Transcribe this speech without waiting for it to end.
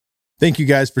Thank you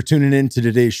guys for tuning in to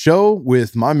today's show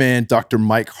with my man, Dr.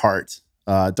 Mike Hart.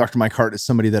 Dr. Mike Hart is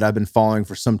somebody that I've been following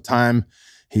for some time.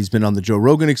 He's been on the Joe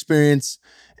Rogan Experience,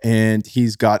 and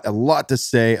he's got a lot to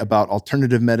say about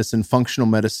alternative medicine, functional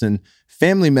medicine,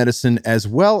 family medicine, as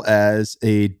well as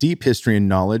a deep history and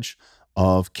knowledge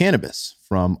of cannabis,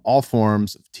 from all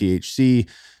forms of THC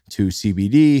to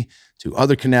CBD to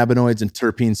other cannabinoids and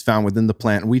terpenes found within the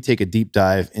plant. And we take a deep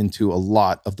dive into a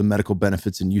lot of the medical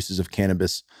benefits and uses of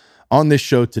cannabis on this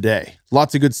show today.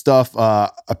 Lots of good stuff. I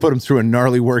put him through a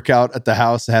gnarly workout at the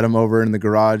house. I had him over in the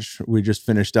garage. We just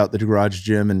finished out the garage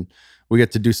gym, and we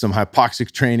get to do some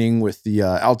hypoxic training with the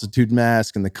altitude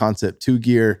mask and the Concept 2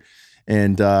 gear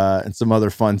and some other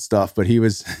fun stuff. But he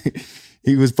was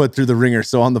he was put through the ringer.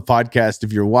 So on the podcast,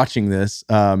 if you're watching this,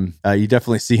 you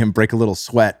definitely see him break a little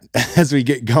sweat as we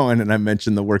get going. And I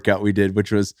mentioned the workout we did,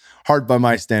 which was hard by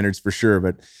my standards for sure,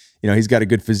 but you know, he's got a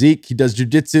good physique. He does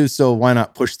jujitsu, so why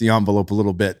not push the envelope a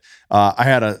little bit? I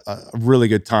had a really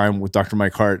good time with Dr.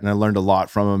 Mike Hart, and I learned a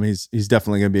lot from him. He's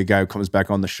definitely going to be a guy who comes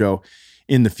back on the show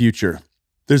in the future.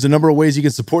 There's a number of ways you can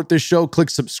support this show.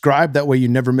 Click subscribe. That way you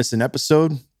never miss an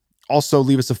episode. Also,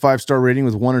 leave us a 5-star rating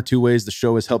with 1 or 2 ways the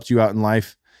show has helped you out in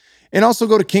life. And also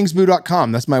go to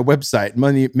kingsboo.com. That's my website.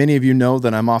 Many of you know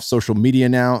that I'm off social media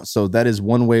now, so that is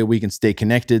one way we can stay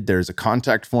connected. There's a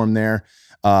contact form there.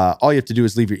 All you have to do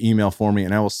is leave your email for me,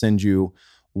 and I will send you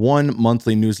one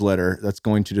monthly newsletter that's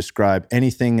going to describe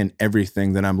anything and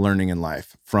everything that I'm learning in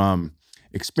life, from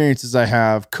experiences I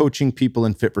have coaching people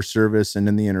in Fit for Service and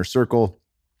in the Inner Circle,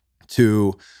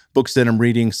 to books that I'm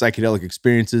reading, psychedelic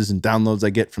experiences and downloads I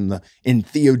get from the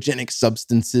entheogenic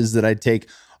substances that I take.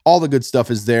 All the good stuff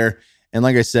is there. And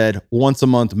like I said, once a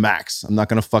month max. I'm not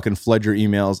going to fucking flood your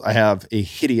emails. I have a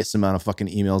hideous amount of fucking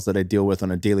emails that I deal with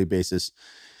on a daily basis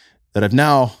that I've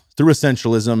now, through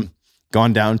essentialism,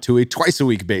 gone down to a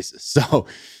twice-a-week basis. So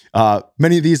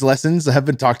many of these lessons have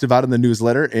been talked about in the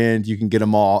newsletter, and you can get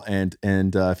them all. And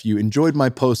if you enjoyed my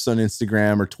posts on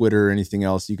Instagram or Twitter or anything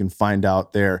else, you can find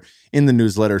out there in the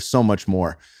newsletter so much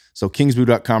more. So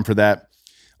kingsboo.com for that.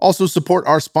 Also support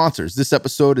our sponsors. This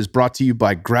episode is brought to you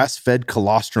by Grass-Fed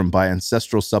Colostrum by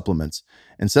Ancestral Supplements.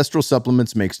 Ancestral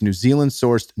Supplements makes New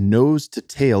Zealand-sourced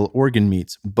nose-to-tail organ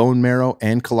meats, bone marrow,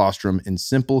 and colostrum in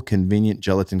simple, convenient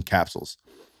gelatin capsules.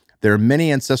 There are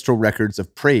many ancestral records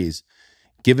of praise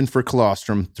given for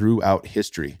colostrum throughout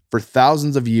history. For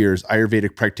thousands of years,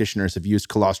 Ayurvedic practitioners have used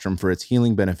colostrum for its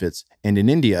healing benefits, and in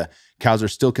India, cows are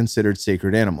still considered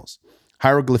sacred animals.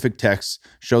 Hieroglyphic texts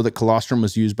show that colostrum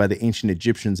was used by the ancient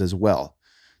Egyptians as well.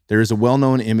 There is a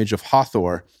well-known image of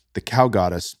Hathor, the cow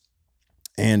goddess,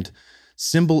 and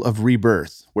symbol of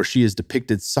rebirth, where she is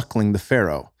depicted suckling the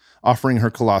pharaoh, offering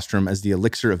her colostrum as the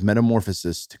elixir of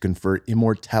metamorphosis to confer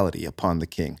immortality upon the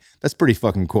king. That's pretty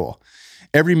fucking cool.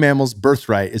 Every mammal's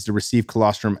birthright is to receive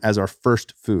colostrum as our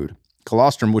first food.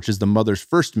 Colostrum, which is the mother's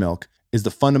first milk, is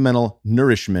the fundamental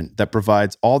nourishment that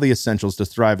provides all the essentials to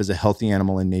thrive as a healthy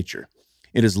animal in nature.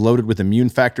 It is loaded with immune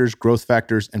factors, growth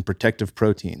factors, and protective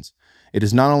proteins. It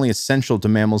is not only essential to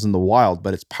mammals in the wild,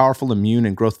 but its powerful immune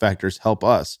and growth factors help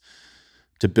us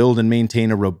to build and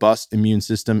maintain a robust immune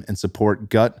system and support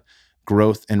gut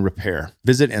growth and repair.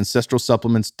 Visit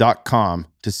ancestralsupplements.com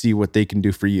to see what they can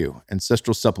do for you.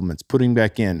 Ancestral Supplements, putting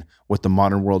back in what the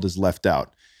modern world has left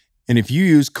out. And if you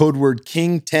use code word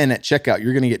KING10 at checkout,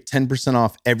 you're going to get 10%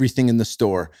 off everything in the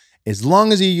store, as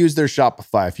long as you use their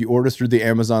Shopify. If you order through the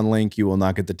Amazon link, you will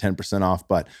not get the 10% off,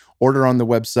 but order on the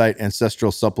website,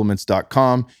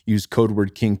 ancestralsupplements.com. Use code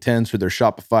word KING10 for their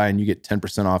Shopify, and you get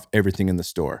 10% off everything in the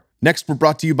store. Next, we're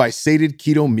brought to you by Sated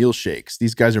Keto Meal Shakes.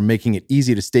 These guys are making it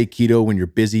easy to stay keto when you're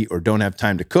busy or don't have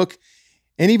time to cook.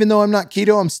 And even though I'm not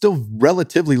keto, I'm still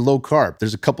relatively low carb.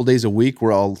 There's a couple days a week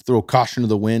where I'll throw caution to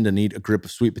the wind and eat a grip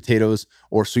of sweet potatoes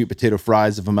or sweet potato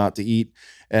fries if I'm out to eat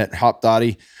at Hop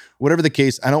Dottie. Whatever the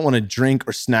case, I don't want to drink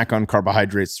or snack on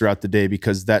carbohydrates throughout the day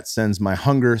because that sends my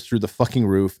hunger through the fucking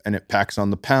roof and it packs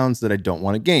on the pounds that I don't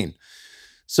want to gain.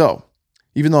 So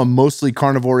even though I'm mostly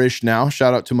carnivore-ish now,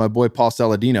 shout out to my boy Paul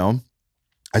Saladino,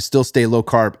 I still stay low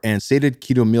carb, and Sated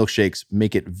Keto Milkshakes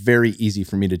make it very easy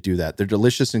for me to do that. They're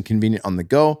delicious and convenient on the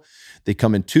go. They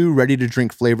come in 2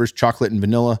 ready-to-drink flavors, chocolate and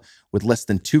vanilla, with less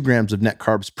than 2 grams of net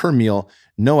carbs per meal,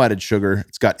 no added sugar.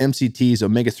 It's got MCTs,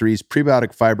 omega-3s,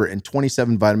 prebiotic fiber, and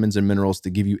 27 vitamins and minerals to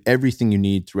give you everything you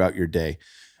need throughout your day.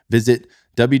 Visit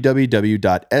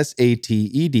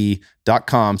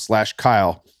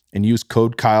www.sated.com/Kyle and use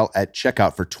code Kyle at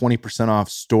checkout for 20% off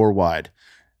store-wide.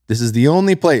 This is the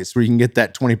only place where you can get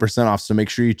that 20% off, so make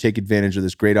sure you take advantage of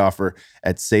this great offer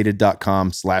at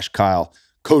sated.com/Kyle.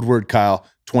 Code word Kyle,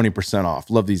 20% off.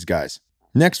 Love these guys.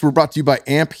 Next, we're brought to you by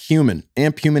Amp Human.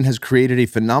 Amp Human has created a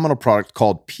phenomenal product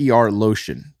called PR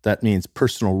Lotion. That means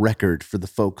personal record for the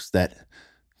folks that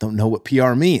don't know what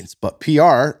PR means. But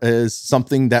PR is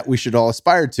something that we should all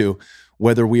aspire to,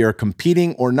 whether we are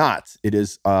competing or not. It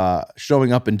is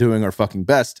showing up and doing our fucking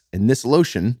best. And this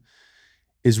lotion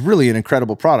is really an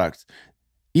incredible product.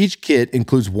 Each kit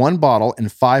includes 1 bottle and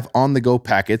 5 on-the-go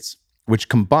packets, which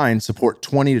combined support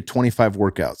 20 to 25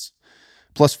 workouts,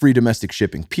 plus free domestic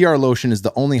shipping. PR Lotion is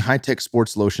the only high-tech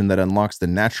sports lotion that unlocks the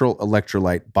natural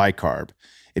electrolyte bicarb.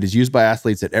 It is used by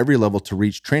athletes at every level to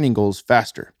reach training goals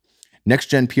faster.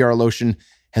 Next-gen PR Lotion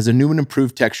has a new and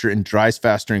improved texture and dries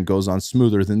faster and goes on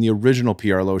smoother than the original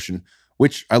PR Lotion,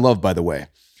 which I love, by the way.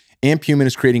 Amp Human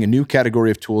is creating a new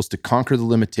category of tools to conquer the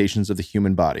limitations of the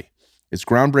human body. Its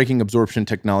groundbreaking absorption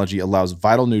technology allows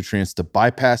vital nutrients to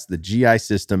bypass the GI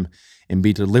system and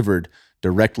be delivered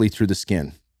directly through the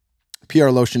skin. PR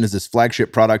Lotion is this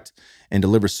flagship product and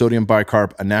delivers sodium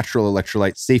bicarb, a natural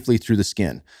electrolyte, safely through the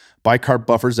skin. Bicarb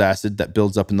buffers acid that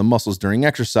builds up in the muscles during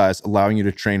exercise, allowing you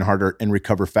to train harder and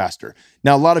recover faster.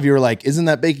 Now, a lot of you are like, isn't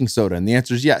that baking soda? And the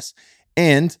answer is yes.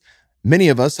 And many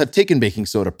of us have taken baking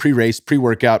soda pre-race,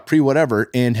 pre-workout, pre-whatever,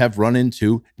 and have run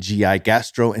into GI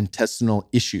gastrointestinal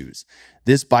issues.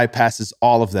 This bypasses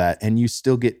all of that, and you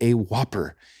still get a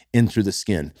whopper in through the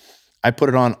skin. I put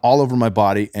it on all over my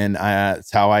body, and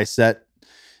that's how I set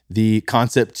the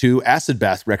Concept 2 acid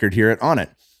bath record here at On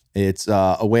It. It's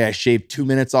a way I shaved 2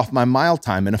 minutes off my mile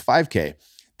time in a 5K.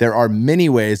 There are many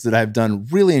ways that I've done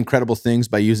really incredible things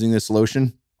by using this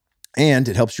lotion, and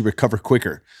it helps you recover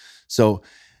quicker. So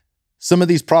some of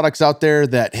these products out there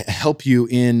that help you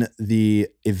in the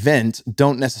event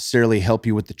don't necessarily help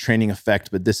you with the training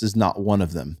effect, but this is not one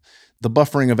of them. The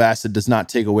buffering of acid does not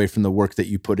take away from the work that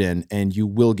you put in, and you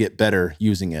will get better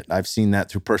using it. I've seen that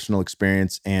through personal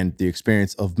experience and the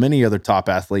experience of many other top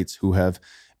athletes who have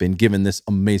been given this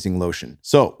amazing lotion.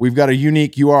 So we've got a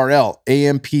unique URL,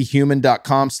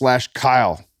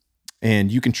 amphuman.com/Kyle.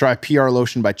 And you can try PR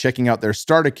Lotion by checking out their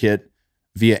starter kit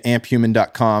via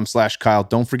amphuman.com/Kyle.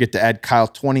 Don't forget to add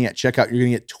Kyle20 at checkout. You're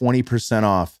going to get 20%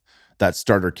 off that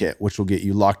starter kit, which will get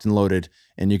you locked and loaded,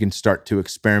 and you can start to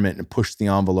experiment and push the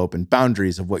envelope and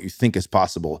boundaries of what you think is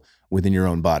possible within your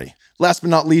own body. Last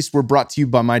but not least, we're brought to you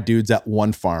by my dudes at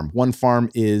One Farm. One Farm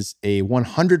is a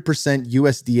 100%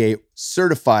 USDA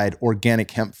certified organic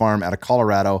hemp farm out of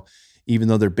Colorado, even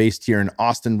though they're based here in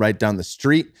Austin, right down the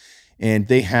street. And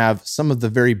they have some of the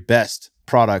very best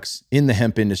products in the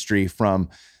hemp industry, from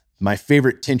my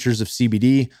favorite tinctures of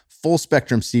CBD, full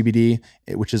spectrum CBD,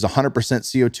 which is 100%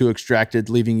 CO2 extracted,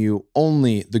 leaving you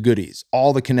only the goodies,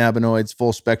 all the cannabinoids,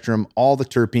 full spectrum, all the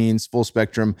terpenes, full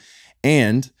spectrum,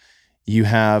 and you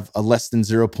have a less than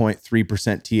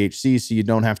 0.3% THC, so you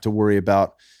don't have to worry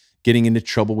about getting into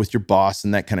trouble with your boss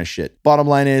and that kind of shit. Bottom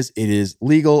line is, it is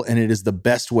legal, and it is the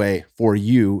best way for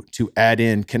you to add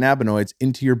in cannabinoids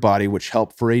into your body, which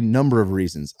help for a number of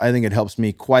reasons. I think it helps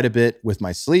me quite a bit with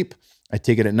my sleep. I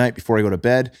take it at night before I go to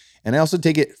bed. And I also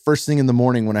take it first thing in the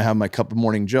morning when I have my cup of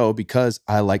Morning Joe, because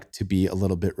I like to be a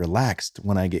little bit relaxed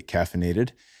when I get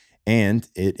caffeinated. And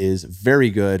it is very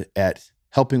good at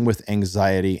helping with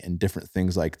anxiety and different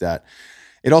things like that.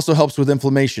 It also helps with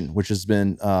inflammation, which has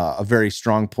been a very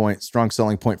strong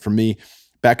selling point for me.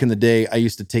 Back in the day, I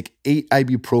used to take 8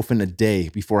 ibuprofen a day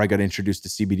before I got introduced to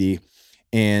CBD.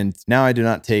 And now I do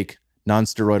not take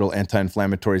non-steroidal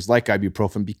anti-inflammatories like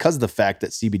ibuprofen because of the fact that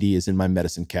CBD is in my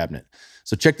medicine cabinet.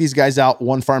 So check these guys out,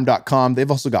 onefarm.com. They've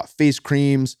also got face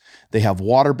creams. They have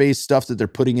water-based stuff that they're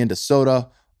putting into soda,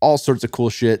 all sorts of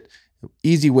cool shit.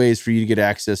 Easy ways for you to get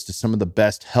access to some of the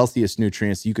best, healthiest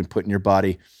nutrients you can put in your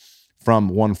body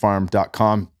from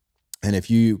onefarm.com. And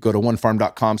if you go to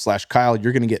onefarm.com/Kyle,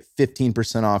 you're going to get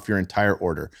 15% off your entire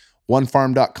order.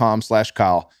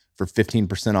 onefarm.com/Kyle for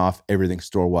 15% off everything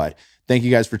store-wide. Thank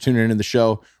you guys for tuning into the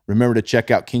show. Remember to check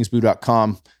out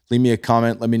kingsboo.com. Leave me a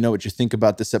comment. Let me know what you think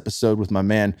about this episode with my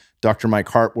man, Dr. Mike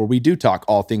Hart, where we do talk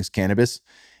all things cannabis.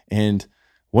 And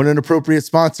what an appropriate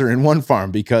sponsor in One Farm,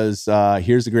 because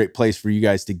here's a great place for you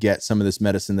guys to get some of this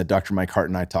medicine that Dr. Mike Hart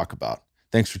and I talk about.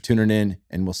 Thanks for tuning in,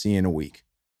 and we'll see you in a week.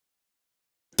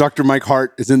 Dr. Mike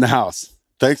Hart is in the house.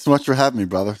 Thanks so much for having me,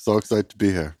 brother. So excited to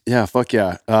be here. Yeah, fuck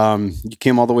yeah. You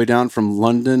came all the way down from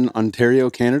London, Ontario,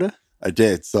 Canada? I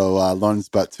did. So London's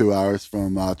about 2 hours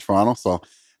from Toronto. So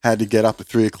had to get up at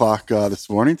 3 o'clock this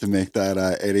morning to make that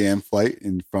 8 a.m. flight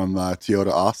from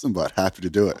Toyota Austin, but happy to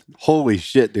do it. Holy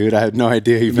shit, dude. I had no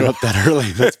idea you've been up that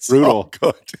early. That's brutal. All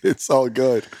good. It's all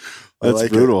good. That's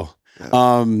like brutal.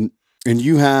 Yeah. And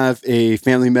you have a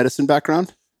family medicine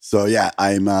background? So yeah,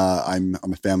 I'm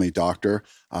a family doctor.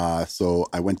 So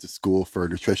I went to school for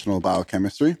nutritional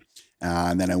biochemistry,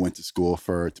 And then I went to school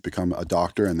to become a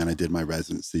doctor, and then I did my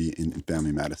residency in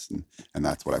family medicine, and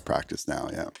that's what I practice now.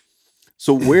 Yeah.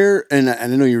 So where, and I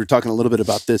know you were talking a little bit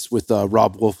about this with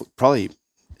Rob Wolf, probably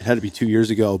it had to be 2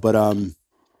 years ago, but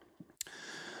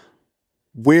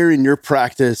where in your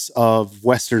practice of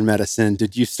Western medicine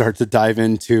did you start to dive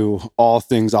into all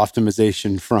things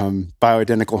optimization, from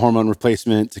bioidentical hormone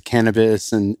replacement to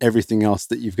cannabis and everything else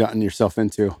that you've gotten yourself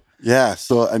into? Yeah.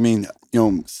 So, I mean,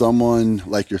 someone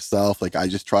like yourself, like I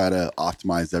just try to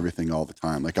optimize everything all the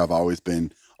time. Like I've always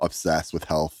been obsessed with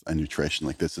health and nutrition.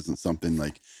 Like this isn't something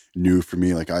like new for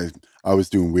me. Like I was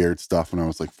doing weird stuff when I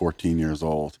was like 14 years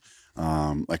old.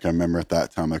 Like I remember at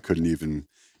that time I couldn't even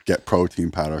get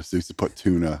protein powder. So I used to put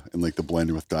tuna in like the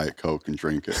blender with Diet Coke and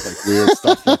drink it. Like weird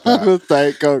stuff like that. With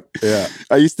Diet Coke. Yeah.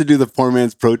 I used to do the poor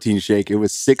man's protein shake. It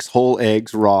was 6 whole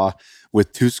eggs raw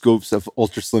with 2 scoops of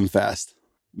Ultra Slim Fast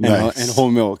and whole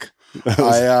milk.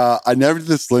 I never did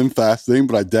the Slim Fast thing,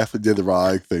 but I definitely did the raw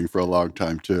egg thing for a long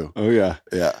time too. Oh yeah.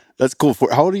 Yeah. That's cool.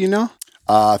 How old are you now?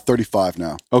 35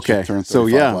 now. Okay. So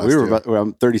yeah, we were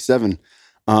I'm 37.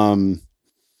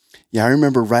 Yeah, I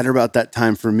remember right about that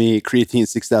time for me, Creatine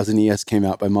 6000 ES came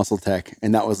out by Muscle Tech,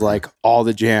 and that was like all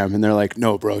the jam. And they're like,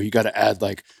 no, bro, you got to add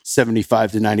like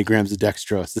 75 to 90 grams of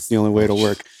dextrose. That's the only way it'll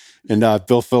work. And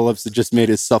Bill Phillips had just made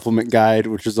his supplement guide,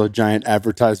 which was a giant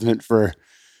advertisement for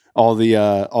all of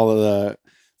the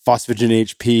phosphagen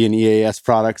HP and EAS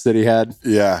products that he had.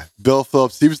 Yeah. Bill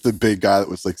Phillips, he was the big guy that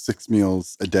was like 6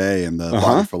 meals a day in the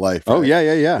Body for Life. Right? Oh, yeah.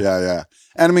 Yeah.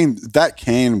 And I mean, that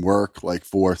can work like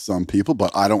for some people,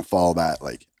 but I don't follow that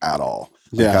like at all.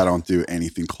 Like I don't do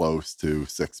anything close to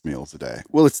 6 meals a day.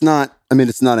 Well, it's not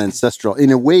ancestral.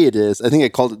 In a way it is. I think I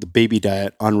called it the baby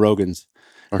diet on Rogan's.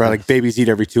 Okay. Right? Like babies eat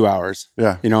every 2 hours.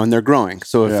 Yeah. And they're growing.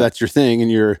 So if that's your thing and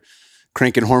you're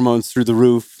cranking hormones through the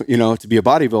roof, to be a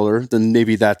bodybuilder, then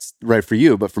maybe that's right for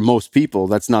you. But for most people,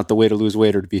 that's not the way to lose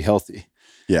weight or to be healthy.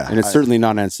 Yeah. And it's certainly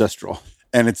not ancestral.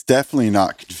 And it's definitely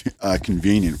not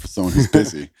convenient for someone who's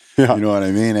busy. You know what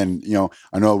I mean? And,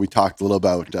 I know we talked a little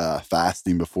about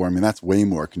fasting before. I mean, that's way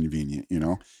more convenient,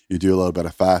 You do a little bit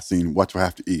of fasting. What do I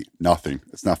have to eat? Nothing.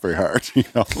 It's not very hard,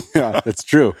 Yeah, that's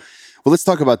true. Well, let's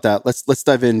talk about that. Let's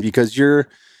dive in, because you're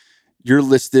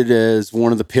listed as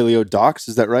one of the paleo docs.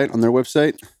 Is that right, on their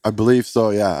website? I believe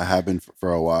so. Yeah, I have been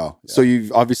for a while. Yeah. So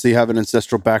you obviously have an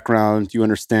ancestral background. You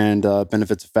understand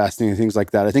benefits of fasting and things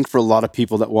like that. I think for a lot of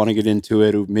people that want to get into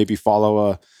it, who maybe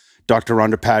follow Dr.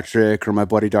 Rhonda Patrick or my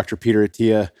buddy Dr. Peter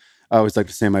Attia. I always like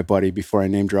to say my buddy before I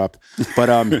name drop. But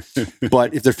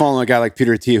but if they're following a guy like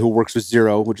Peter Attia, who works with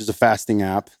Zero, which is a fasting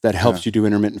app that helps you do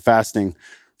intermittent fasting,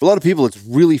 for a lot of people, it's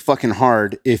really fucking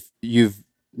hard if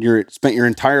you're spent your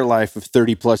entire life of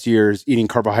 30 plus years eating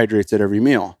carbohydrates at every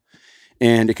meal.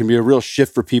 And it can be a real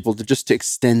shift for people to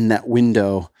extend that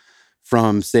window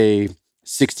from, say,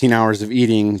 16 hours of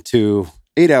eating to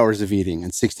 8 hours of eating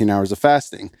and 16 hours of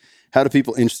fasting. How do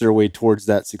people inch their way towards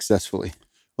that successfully?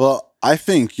 Well, I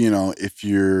think, if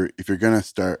you're going to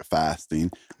start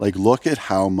fasting, like look at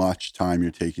how much time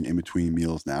you're taking in between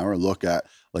meals now, or look at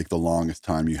like the longest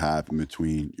time you have in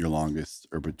between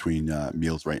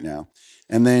meals right now.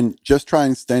 And then just try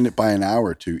and extend it by an hour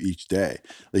or two each day.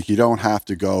 Like you don't have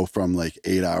to go from like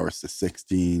 8 hours to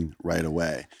 16 right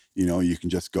away. You can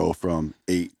just go from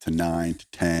 8 to 9 to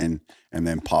 10, and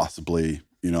then possibly,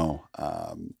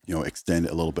 extend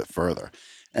it a little bit further.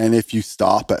 And if you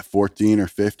stop at 14 or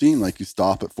 15, like you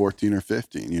stop at 14 or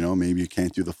 15, maybe you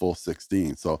can't do the full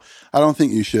 16. So I don't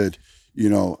think you should,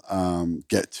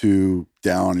 get too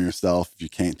down on yourself if you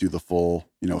can't do the full,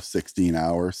 16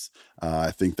 hours.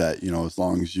 I think that, as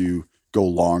long as you go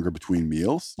longer between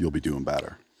meals, you'll be doing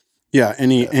better. Yeah.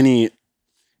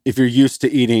 If you're used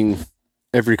to eating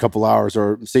every couple hours,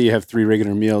 or say you have 3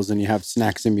 regular meals and you have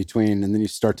snacks in between, and then you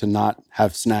start to not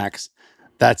have snacks,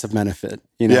 that's a benefit.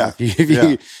 If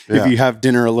you have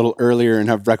dinner a little earlier and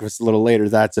have breakfast a little later,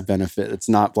 that's a benefit. It's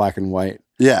not black and white.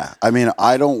 Yeah. I mean,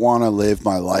 I don't want to live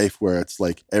my life where it's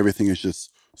like everything is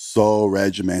just so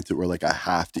regimented where like I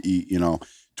have to eat,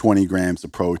 20 grams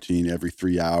of protein every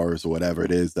 3 hours or whatever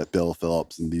it is that Bill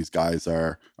Phillips and these guys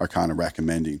are kind of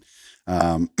recommending.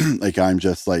 Like I'm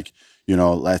just like,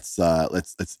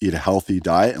 let's eat a healthy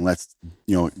diet, and let's,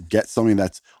 get something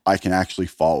that's I can actually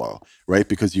follow, right?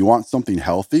 Because you want something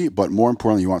healthy, but more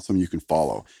importantly, you want something you can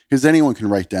follow, because anyone can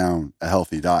write down a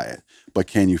healthy diet, but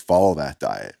can you follow that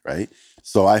diet, right?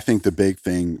 So I think the big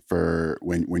thing for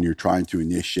when you're trying to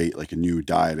initiate like a new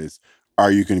diet is,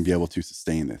 are you going to be able to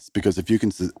sustain this? Because if you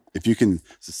can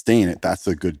sustain it, that's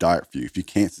a good diet for you. If you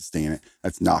can't sustain it,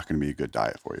 that's not going to be a good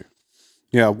diet for you.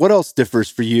 Yeah. What else differs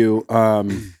for you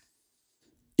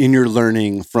in your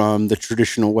learning from the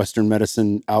traditional Western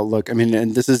medicine outlook? I mean,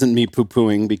 and this isn't me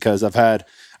poo-pooing, because I had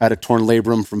a torn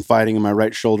labrum from fighting in my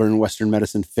right shoulder, and Western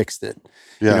medicine fixed it.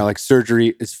 Yeah. You know, like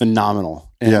surgery is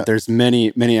phenomenal. And there's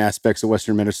many, many aspects of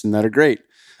Western medicine that are great.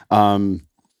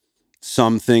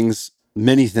 Some things,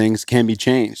 many things can be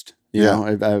changed. You know,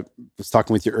 I was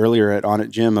talking with you earlier at On It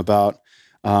Gym about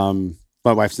my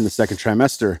wife's in the second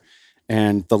trimester,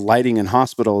 and the lighting in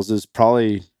hospitals is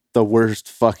probably the worst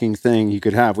fucking thing you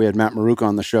could have. We had Matt Maruka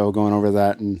on the show going over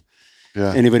that, and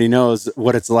anybody knows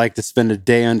what it's like to spend a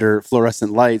day under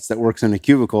fluorescent lights that works in a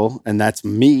cubicle, and that's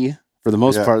me for the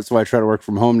most part. That's why I try to work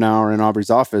from home now or in Aubrey's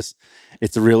office.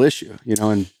 It's a real issue, you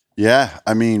know. And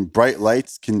I mean, bright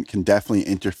lights can definitely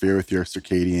interfere with your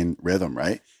circadian rhythm,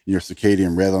 right? Your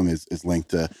circadian rhythm is linked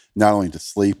to not only to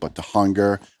sleep, but to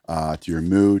hunger, to your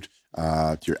mood,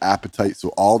 to your appetite. So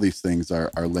all these things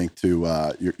are linked to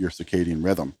your circadian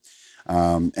rhythm.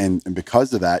 And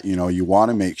because of that, you know, you want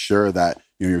to make sure that,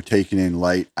 you know, you're taking in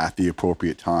light at the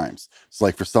appropriate times. So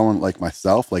like for someone like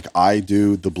myself, like I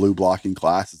do the blue blocking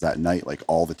glasses at night, like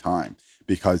all the time,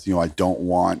 because, you know, I don't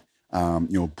want,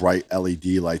 you know, bright LED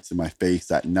lights in my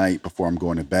face at night before I'm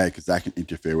going to bed, because that can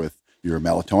interfere with your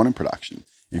melatonin production.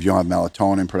 If you don't have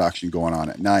melatonin production going on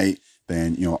at night,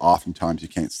 then, you know, oftentimes you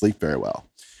can't sleep very well.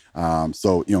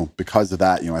 So, you know, because of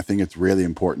that, you know, I think it's really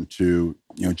important to,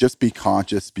 you know, just be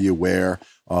conscious, be aware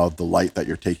of the light that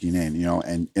you're taking in, you know,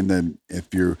 and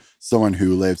if you're someone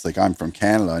who lives, like I'm from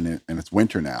Canada and it's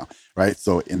winter now, right?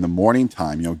 So in the morning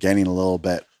time, you know, getting a little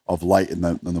bit of light in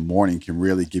the morning can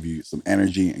really give you some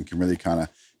energy and can really kind of,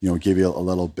 you know, give you a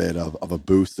little bit of a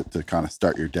boost to kind of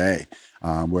start your day.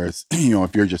 Whereas, you know,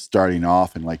 if you're just starting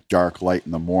off in like dark light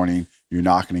in the morning, you're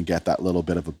not going to get that little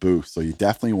bit of a boost. So you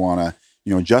definitely want to,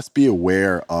 you know, just be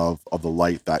aware of the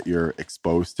light that you're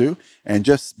exposed to, and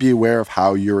just be aware of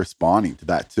how you're responding to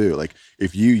that too. Like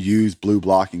if you use blue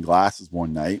blocking glasses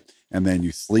one night and then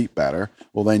you sleep better,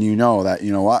 well, then you know that,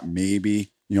 you know what,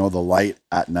 maybe, you know, the light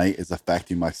at night is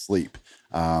affecting my sleep.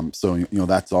 So, you know,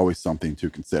 that's always something to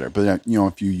consider. But, you know,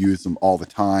 if you use them all the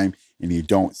time and you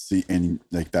don't see any,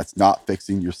 like that's not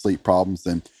fixing your sleep problems,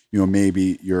 then, you know,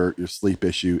 maybe your sleep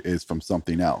issue is from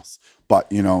something else.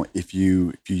 But, you know, if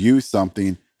you use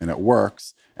something and it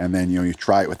works, and then, you know, you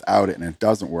try it without it and it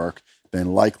doesn't work,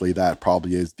 then likely that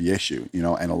probably is the issue, you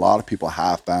know. And a lot of people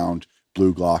have found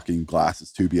blue blocking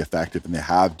glasses to be effective, and they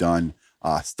have done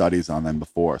studies on them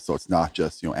before. So it's not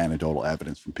just, you know, anecdotal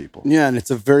evidence from people. yeah, and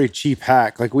it's a very cheap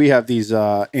hack. Like we have these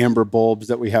amber bulbs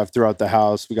that we have throughout the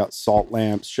house. We got salt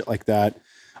lamps, shit like that.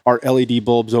 Our LED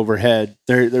bulbs overhead,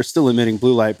 they're still emitting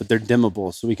blue light, but they're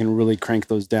dimmable, so we can really crank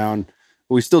those down.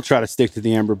 But we still try to stick to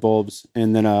the amber bulbs.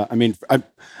 And then, I mean,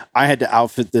 I had to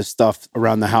outfit this stuff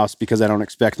around the house because I don't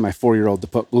expect my 4-year-old to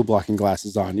put blue blocking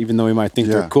glasses on, even though he might think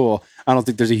they're cool. I don't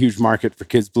think there's a huge market for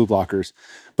kids' blue blockers.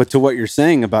 But to what you're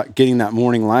saying about getting that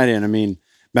morning light in, I mean,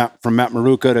 from Matt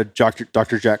Maruka to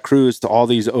Dr. Jack Cruz to all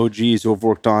these OGs who have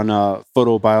worked on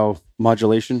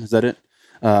photobiomodulation. Is that it?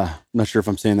 I'm not sure if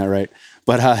I'm saying that right.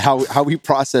 But how we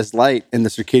process light and the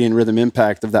circadian rhythm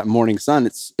impact of that morning sun,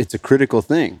 it's a critical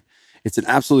thing. It's an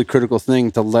absolutely critical thing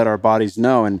to let our bodies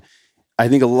know. And I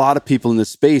think a lot of people in this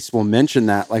space will mention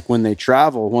that, like when they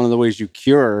travel, one of the ways you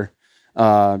cure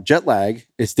jet lag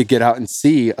is to get out and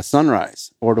see a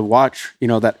sunrise, or to watch, you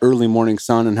know, that early morning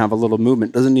sun and have a little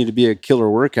movement. Doesn't need to be a killer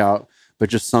workout, but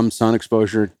just some sun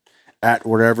exposure at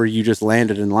wherever you just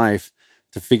landed in life,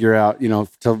 to figure out, you know,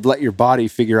 to let your body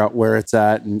figure out where it's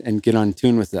at and get on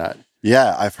tune with that.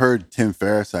 Yeah, I've heard Tim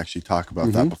Ferriss actually talk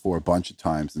about that before a bunch of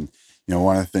times. And, you know,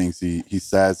 one of the things he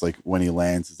says, like when he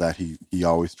lands, is that he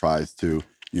always tries to,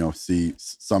 you know, see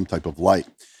some type of light.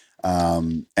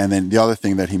 And then the other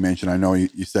thing that he mentioned, I know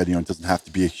you said, you know, it doesn't have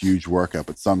to be a huge workout,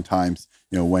 but sometimes,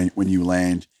 you know, when you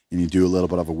land and you do a little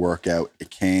bit of a workout, it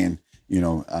can, you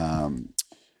know,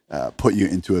 put you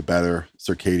into a better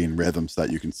circadian rhythm so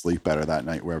that you can sleep better that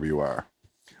night wherever you are.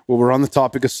 Well, we're on the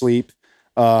topic of sleep.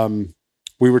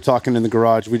 We were talking in the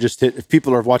garage. We just hit, if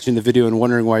people are watching the video and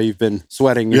wondering why you've been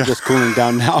sweating, you're just cooling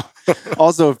down now.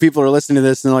 Also, if people are listening to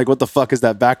this and they're like, what the fuck is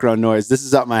that background noise? This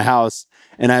is at my house,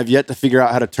 and I have yet to figure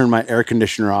out how to turn my air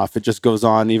conditioner off. It just goes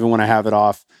on. Even when I have it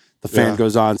off, the fan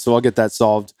goes on. So I'll get that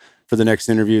solved for the next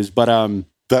interviews. But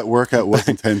that workout was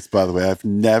intense, by the way. I've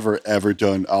never, ever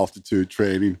done altitude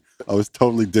training. I was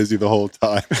totally dizzy the whole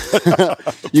time.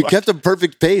 You kept a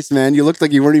perfect pace, man. You looked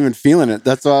like you weren't even feeling it.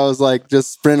 That's why I was like,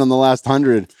 just sprint on the last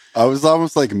 100. I was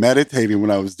almost like meditating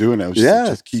when I was doing it. I was just, like,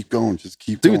 just keep going, just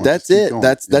keep going. Dude, that's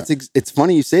it. It's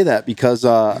funny you say that, because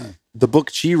the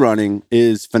book Chi Running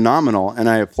is phenomenal. And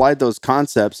I applied those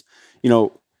concepts. You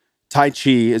know, Tai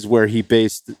Chi is where he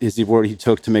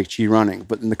took to make Chi running.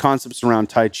 But the concepts around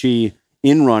Tai Chi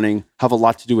in running have a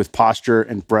lot to do with posture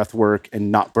and breath work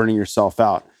and not burning yourself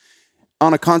out.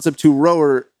 On a Concept 2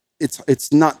 rower,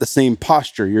 it's not the same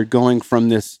posture. You're going from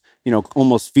this,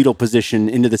 almost fetal position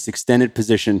into this extended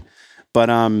position. But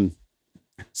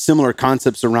similar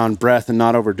concepts around breath and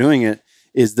not overdoing it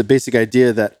is the basic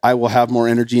idea that I will have more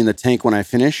energy in the tank when I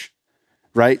finish,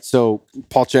 right? So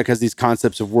Paul Chek has these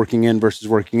concepts of working in versus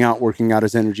working out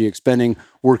is energy expending,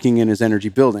 working in is energy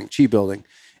building, chi building.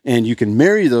 And you can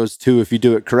marry those two if you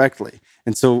do it correctly.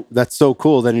 And so that's so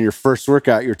cool that in your first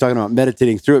workout, you're talking about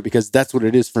meditating through it, because that's what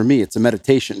it is for me. It's a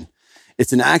meditation.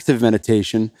 It's an active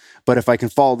meditation. But if I can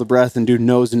follow the breath and do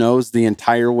nose the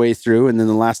entire way through, and then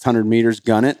the last 100 meters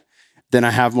gun it, then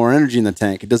I have more energy in the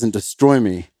tank. It doesn't destroy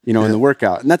me, in the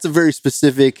workout. And that's a very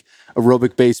specific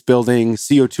aerobic base building,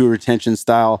 CO2 retention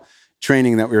style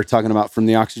training that we were talking about from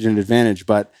the Oxygen Advantage.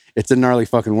 But it's a gnarly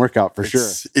fucking workout for sure.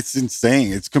 It's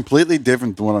insane. It's completely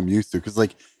different than what I'm used to. Because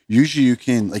usually you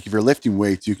can, if you're lifting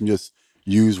weights, you can just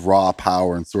use raw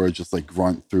power and sort of just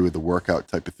grunt through the workout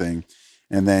type of thing.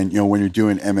 And then, when you're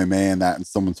doing MMA and that, and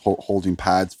someone's holding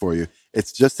pads for you,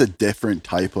 it's just a different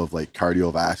type of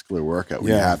cardiovascular workout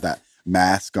when you have that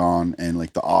mask on, and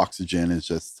the oxygen is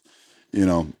just,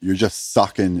 you're just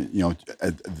sucking,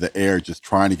 the air, just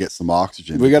trying to get some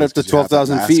oxygen. We got up to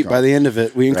 12,000 feet by the end of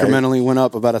it. We incrementally went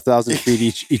up about 1,000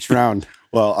 feet each round.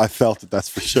 Well, I felt it, that's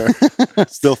for sure.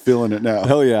 Still feeling it now.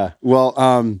 Hell yeah.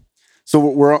 Well, so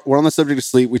we're on the subject of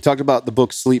sleep. We talked about the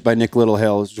book Sleep by Nick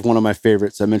Littlehill. It's one of my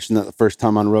favorites. I mentioned that the first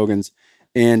time on Rogan's.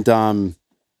 And,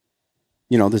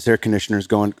 this air conditioner is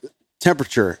going.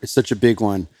 Temperature is such a big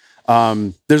one.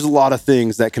 There's a lot of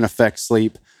things that can affect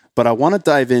sleep, but I want to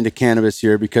dive into cannabis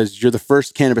here because you're the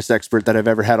first cannabis expert that I've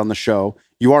ever had on the show.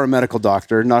 You are a medical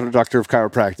doctor, not a doctor of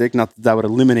chiropractic. Not that would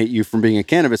eliminate you from being a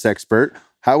cannabis expert.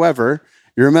 However,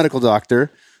 you're a medical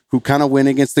doctor who kind of went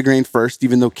against the grain first,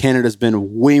 even though Canada's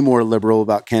been way more liberal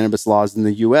about cannabis laws than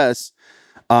the US.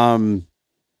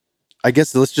 I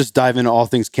guess let's just dive into all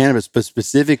things cannabis, but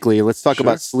specifically, let's talk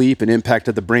about sleep and impact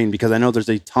of the brain, because I know there's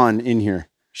a ton in here.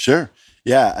 Sure.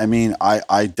 Yeah. I mean,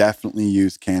 I definitely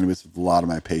use cannabis with a lot of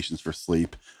my patients for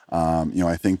sleep.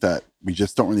 I think that we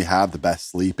just don't really have the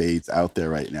best sleep aids out there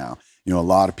right now. A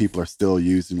lot of people are still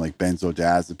using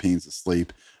benzodiazepines to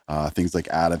sleep, things like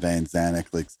Ativan,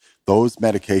 Xanax. Those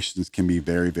medications can be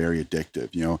very, very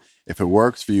addictive. If it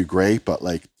works for you, great. But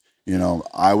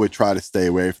I would try to stay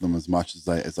away from them as much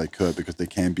as I could, because they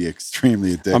can be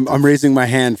extremely addictive. I'm raising my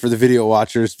hand for the video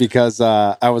watchers because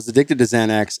I was addicted to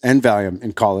Xanax and Valium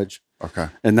in college. Okay.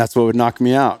 And that's what would knock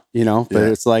me out, but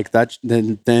it's like that.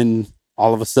 Then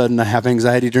all of a sudden I have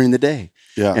anxiety during the day.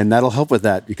 Yeah. And that'll help with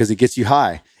that because it gets you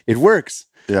high. It works.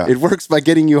 Yeah. It works by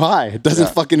getting you high. It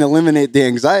doesn't fucking eliminate the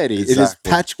anxiety. Exactly. It is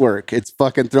patchwork. It's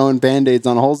fucking throwing Band-Aids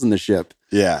on holes in the ship.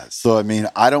 Yeah. So, I mean,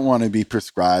 I don't want to be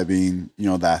prescribing,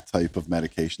 that type of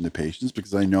medication to patients,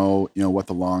 because I know, what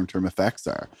the long-term effects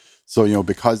are. So,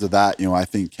 because of that, I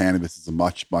think cannabis is a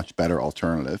much, much better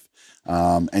alternative.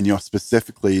 And,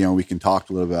 specifically, we can talk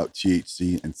a little about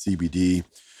THC and CBD.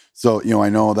 So, I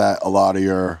know that a lot of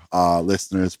your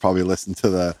listeners probably listen to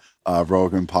the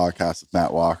Rogan podcast with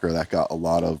Matt Walker that got a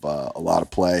lot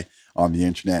of play on the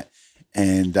internet.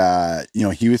 And,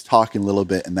 he was talking a little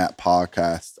bit in that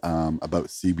podcast about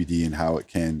CBD and how it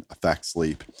can affect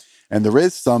sleep. And there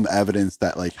is some evidence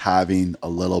that having a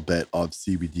little bit of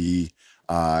CBD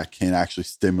can actually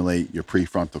stimulate your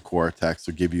prefrontal cortex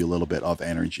or give you a little bit of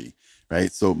energy,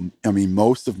 right? So, I mean,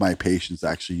 most of my patients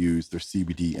actually use their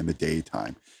CBD in the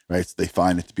daytime, right? So they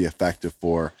find it to be effective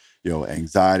for,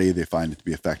 anxiety. They find it to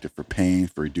be effective for pain,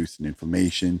 for reducing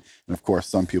inflammation. And of course,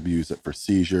 some people use it for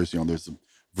seizures. There's a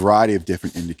variety of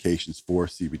different indications for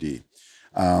CBD.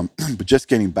 But just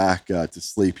getting back to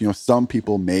sleep, some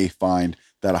people may find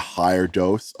that a higher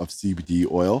dose of CBD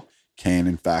oil can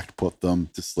in fact put them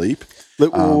to sleep.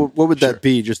 What would that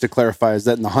be? Just to clarify, is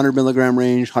that in the 100 milligram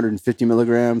range, 150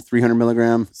 milligram, 300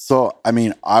 milligram? So, I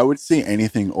mean, I would say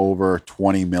anything over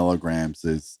 20 milligrams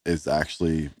is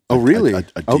actually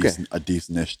a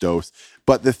decent-ish dose.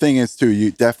 But the thing is too,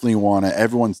 you definitely want to,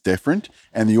 everyone's different.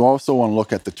 And you also want to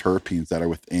look at the terpenes that are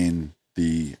within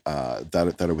the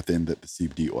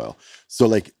CBD oil. So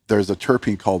there's a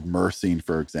terpene called myrcene,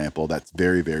 for example, that's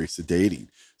very, very sedating.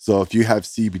 So if you have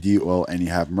CBD oil and you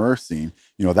have myrcene,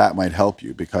 that might help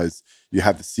you, because you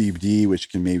have the CBD, which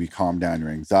can maybe calm down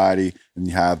your anxiety, and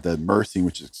you have the myrcene,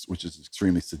 which is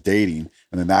extremely sedating,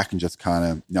 and then that can just kind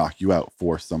of knock you out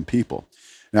for some people.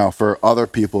 Now, for other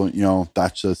people,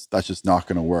 that's just not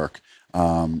going to work.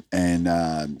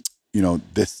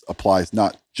 this applies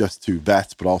not just to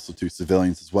vets, but also to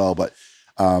civilians as well. But,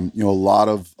 a lot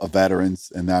of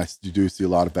veterans, and I do see a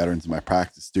lot of veterans in my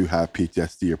practice, do have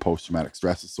PTSD or post-traumatic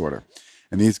stress disorder.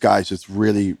 And these guys just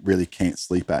really, really can't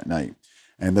sleep at night.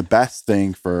 And the best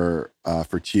thing for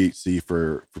THC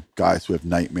for guys who have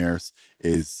nightmares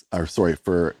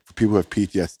for people who have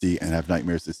PTSD and have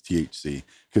nightmares is THC,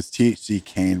 because THC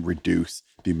can reduce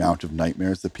the amount of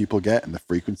nightmares that people get and the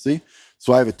frequency.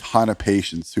 So I have a ton of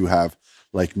patients who have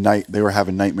they were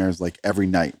having nightmares like every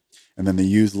night, and then they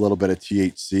use a little bit of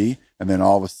THC, and then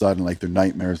all of a sudden like their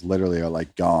nightmares literally are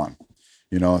like gone.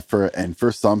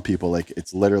 For some people, like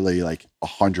it's literally like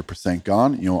 100%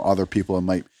 gone. Other people it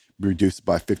might reduce it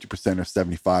by 50% or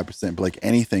 75%, but like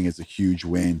anything is a huge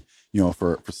win,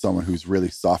 for someone who's really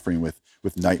suffering with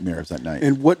nightmares at night.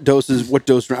 And what dose,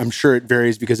 I'm sure it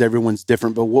varies because everyone's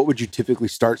different, but what would you typically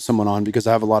start someone on? Because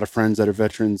I have a lot of friends that are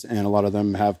veterans and a lot of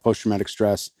them have post-traumatic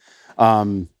stress.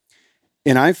 And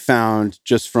I've found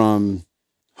just from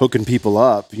hooking people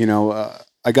up, when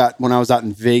I was out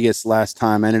in Vegas last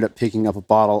time, I ended up picking up a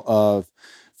bottle of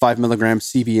 5 milligram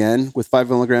CBN with 5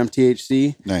 milligram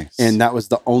THC. Nice. And that was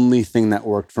the only thing that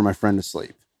worked for my friend to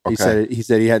sleep. Okay. He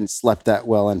said he hadn't slept that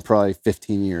well in probably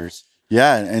 15 years.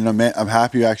 Yeah. And I'm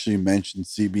happy you actually mentioned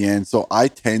CBN. So I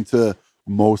tend to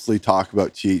mostly talk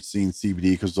about THC and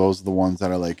CBD because those are the ones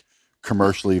that are like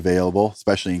commercially available,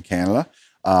 especially in Canada.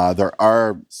 There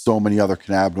are so many other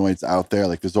cannabinoids out there.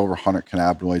 Like there's over 100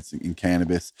 cannabinoids in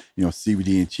cannabis.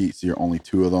 CBD and THC are only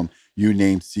 2 of them. You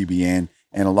named CBN.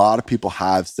 And a lot of people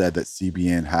have said that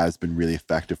CBN has been really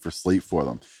effective for sleep for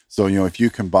them. So, if you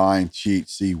combine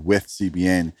THC with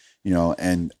CBN,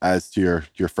 and as to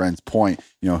your friend's point,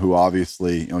 who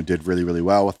obviously, did really, really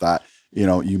well with that,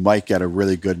 you might get a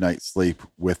really good night's sleep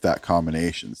with that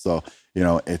combination. So,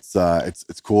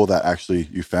 it's cool that actually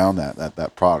you found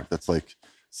that product. That's like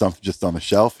something just on the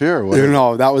shelf here. Or what?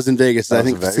 No, that was in Vegas. I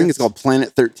think it's called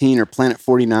Planet 13 or Planet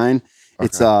 49.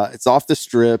 Okay. It's off the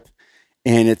strip.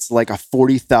 And it's like a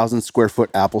 40,000 square foot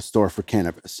Apple store for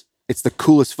cannabis. It's the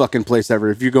coolest fucking place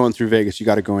ever. If you're going through Vegas, you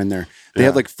got to go in there. They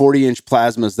have like 40-inch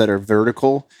plasmas that are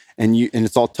vertical, and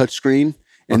it's all touchscreen.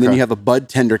 And then you have a bud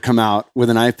tender come out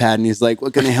with an iPad, and he's like,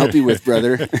 "What can I help you with,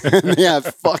 brother?" And they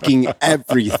have fucking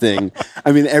everything.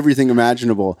 I mean, everything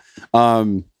imaginable.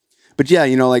 But yeah,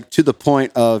 like to the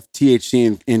point of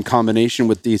THC in combination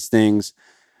with these things,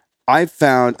 I've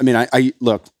found. I mean, I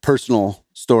look personal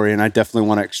story, and I definitely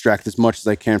want to extract as much as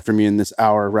I can from you in this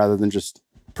hour rather than just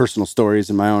personal stories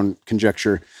and my own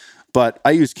conjecture. But I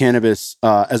use cannabis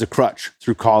as a crutch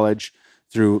through college,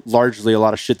 through largely a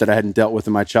lot of shit that I hadn't dealt with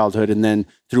in my childhood, and then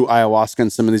through ayahuasca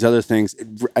and some of these other things.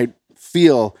 I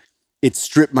feel it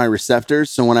stripped my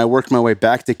receptors. So when I worked my way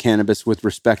back to cannabis with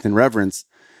respect and reverence,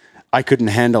 I couldn't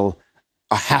handle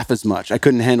a half as much. I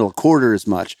couldn't handle a quarter as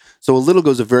much. So a little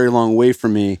goes a very long way for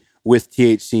me with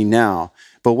THC now.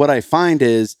 But what I find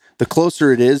is the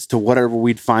closer it is to whatever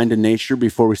we'd find in nature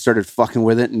before we started fucking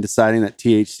with it and deciding that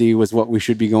THC was what we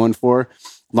should be going for,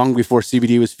 long before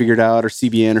CBD was figured out, or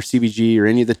CBN or CBG or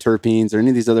any of the terpenes or any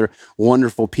of these other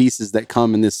wonderful pieces that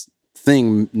come in this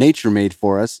thing nature made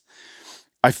for us,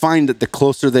 I find that the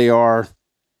closer they are,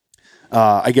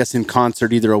 I guess in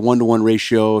concert, either a 1-to-1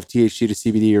 ratio of THC to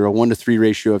CBD or a 1-to-3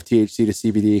 ratio of THC to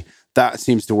CBD, that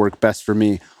seems to work best for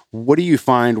me. What do you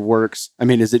find works? I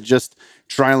mean, is it just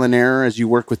trial and error as you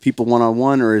work with people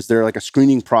one-on-one, or is there like a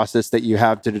screening process that you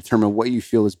have to determine what you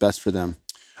feel is best for them?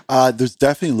 There's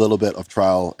definitely a little bit of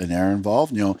trial and error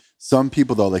involved. Some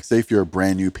people though, like say if you're a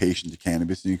brand new patient to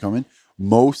cannabis and you come in,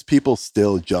 most people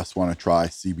still just want to try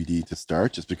CBD to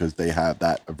start just because they have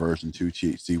that aversion to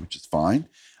THC, which is fine.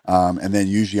 And then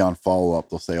usually on follow-up,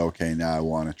 they'll say, okay, now I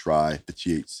want to try the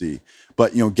THC.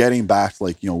 But, getting back to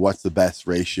like, what's the best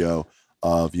ratio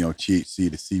of,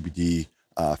 THC to CBD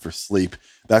for sleep,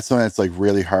 that's something that's like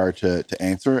really hard to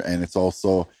answer. And it's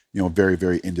also, very,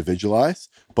 very individualized.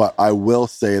 But I will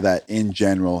say that in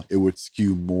general, it would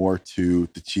skew more to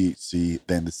the THC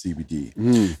than the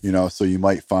CBD. So you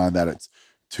might find that it's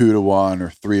 2-to-1 or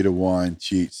 3-to-1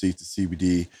 THC to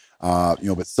CBD.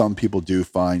 But some people do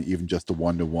find even just a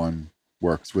 1-to-1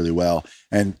 works really well.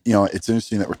 And, it's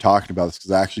interesting that we're talking about this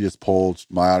because I actually just polled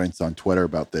my audience on Twitter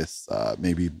about this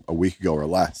maybe a week ago or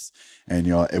less. And,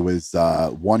 it was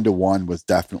 1-to-1 was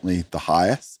definitely the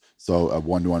highest. So a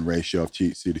 1-to-1 ratio of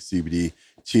THC to CBD.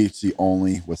 THC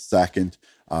only was second.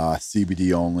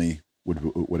 CBD only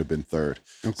would have been third.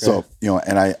 Okay. So,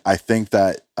 and I think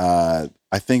that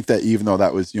even though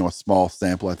that was, a small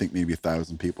sample, I think maybe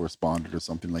 1,000 people responded or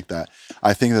something like that.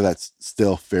 I think that that's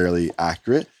still fairly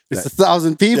accurate It's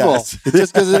 1,000 people. Yes.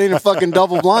 Just because it ain't a fucking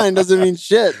double blind doesn't mean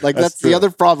shit. Like that's the true. other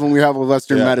problem we have with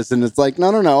Western medicine. It's like,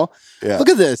 no. Yeah. Look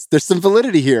at this. There's some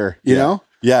validity here, you know?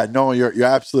 Yeah, no, you're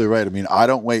absolutely right. I mean, I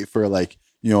don't wait for like,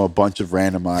 a bunch of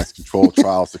randomized controlled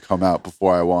trials to come out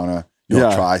before I want to,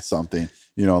 try something.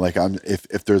 Like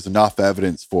if there's enough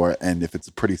evidence for it and if it's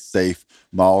a pretty safe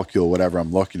molecule, whatever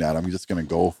I'm looking at, I'm just going to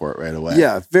go for it right away.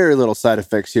 Yeah, very little side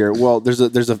effects here. Well, there's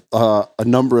a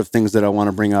number of things that I want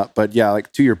to bring up, but yeah,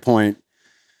 like to your point,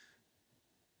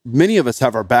 many of us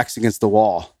have our backs against the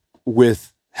wall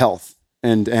with health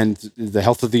and the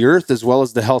health of the earth as well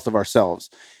as the health of ourselves.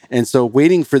 And so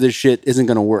waiting for this shit isn't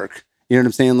going to work. You know what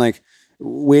I'm saying? Like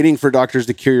waiting for doctors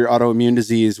to cure your autoimmune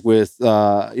disease with,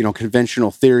 conventional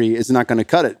theory is not going to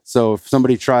cut it. So if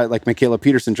somebody like Michaela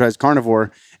Peterson tries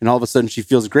carnivore and all of a sudden she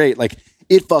feels great, like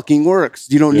it fucking works.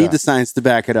 You don't need the science to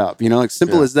back it up, like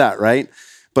simple as that. Right.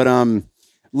 But,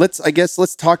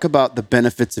 let's talk about the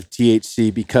benefits of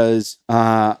THC because,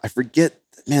 I forget,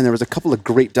 man, there was a couple of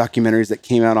great documentaries that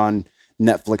came out on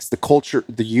Netflix,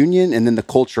 The Union and then The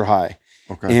Culture High.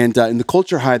 Okay. And, in The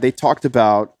Culture High, they talked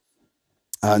about,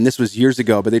 and this was years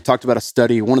ago, but they talked about a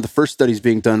study, one of the first studies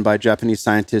being done by Japanese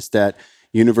scientists at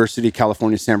University of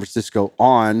California, San Francisco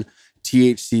on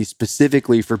THC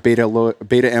specifically for beta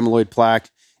amyloid plaque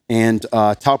and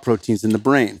tau proteins in the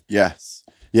brain. Yes.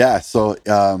 Yeah. So,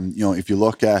 if you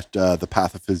look at the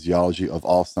pathophysiology of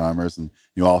Alzheimer's and,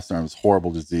 Alzheimer's is a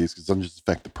horrible disease because it doesn't just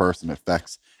affect the person, it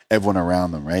affects everyone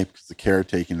around them, right? Because the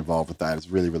caretaking involved with that is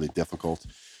really, really difficult.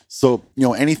 So,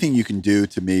 anything you can do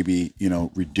to maybe,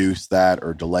 reduce that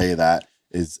or delay that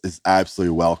is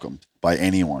absolutely welcomed by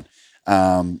anyone.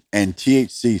 And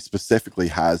THC specifically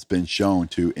has been shown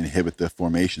to inhibit the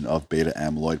formation of beta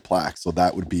amyloid plaque. So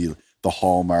that would be the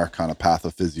hallmark kind of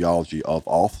pathophysiology of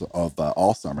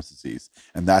Alzheimer's disease.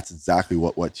 And that's exactly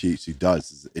what THC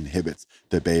does, is it inhibits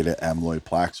the beta amyloid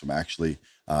plaques from actually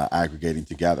aggregating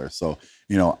together. So,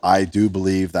 I do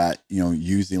believe that,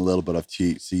 using a little bit of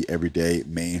THC every day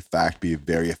may in fact be a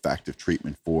very effective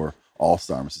treatment for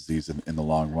Alzheimer's disease in the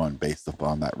long run based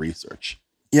upon that research.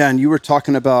 Yeah, and you were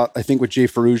talking about, I think with Jay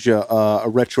Ferrugia, a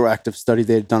retroactive study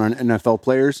they had done on NFL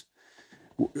players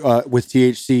with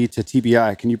THC to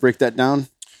TBI. Can you break that down?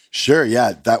 Sure.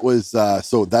 Yeah, that was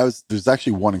there's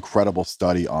actually one incredible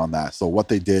study on that. So what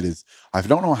they did is, I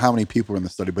don't know how many people were in the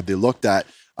study, but they looked at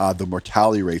the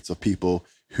mortality rates of people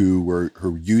who were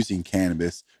using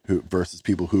cannabis versus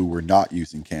people who were not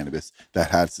using cannabis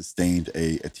that had sustained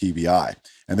a TBI.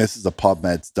 And this is a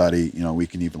PubMed study. We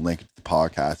can even link it to the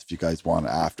podcast if you guys want it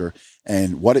after.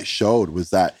 And what it showed was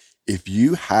that if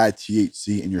you had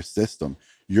THC in your system,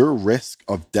 your risk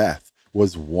of death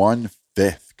was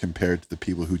 1/5 compared to the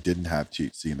people who didn't have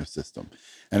THC in their system.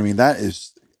 And I mean, that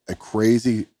is a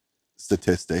crazy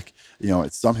statistic.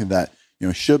 It's something that,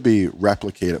 should be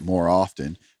replicated more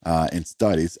often in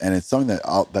studies. And it's something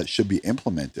that should be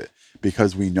implemented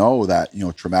because we know that,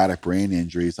 traumatic brain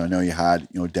injuries, I know you had,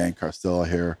 Dan Carcilla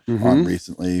here on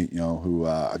recently, who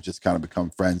I've just kind of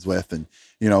become friends with. And,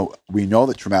 we know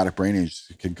that traumatic brain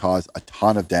injuries can cause a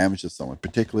ton of damage to someone,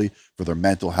 particularly for their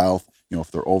mental health,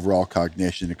 for their overall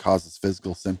cognition. It causes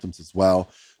physical symptoms as well.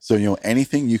 So,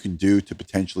 anything you can do to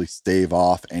potentially stave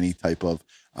off any type of,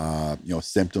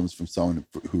 symptoms from someone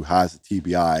who has a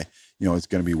TBI, is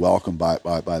going to be welcomed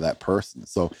by that person.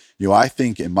 So, I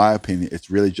think, in my opinion, it's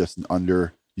really just an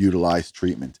underutilized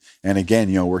treatment. And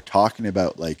again, we're talking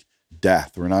about like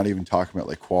death. We're not even talking about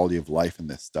like quality of life in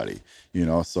this study,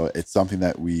 so it's something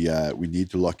that we need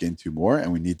to look into more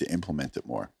and we need to implement it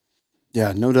more.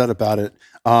 Yeah, no doubt about it.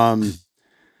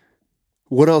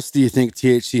 What else do you think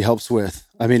THC helps with?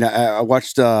 I mean, I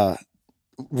watched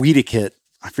Weedakit.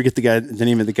 I forget the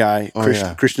name of the guy.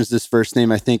 Krishna's his first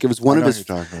name, I think. It was one of his.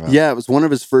 Yeah, it was one of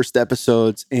his first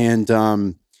episodes, and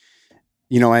I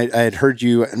had heard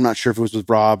you. I'm not sure if it was with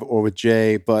Rob or with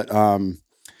Jay, but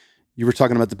you were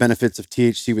talking about the benefits of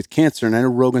THC with cancer, and I know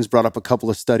Rogan's brought up a couple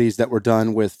of studies that were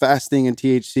done with fasting and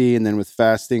THC, and then with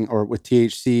fasting or with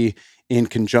THC in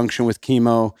conjunction with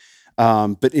chemo.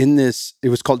 But in this, it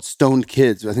was called Stoned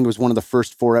Kids. I think it was one of the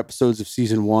first 4 episodes of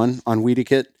season 1 on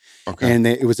Weedakit. Okay. And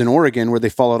it was in Oregon where they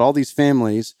followed all these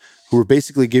families who were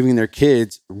basically giving their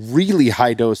kids really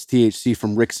high dose THC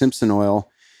from Rick Simpson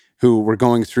oil, who were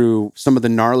going through some of the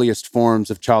gnarliest forms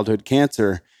of childhood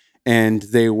cancer, and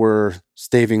they were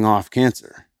staving off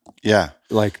cancer. Yeah.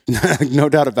 Like, no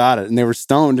doubt about it. And they were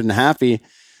stoned and happy.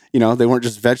 They weren't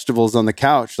just vegetables on the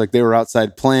couch. Like, they were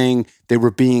outside playing. They were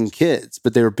being kids,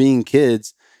 but they were being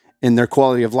kids, and their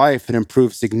quality of life had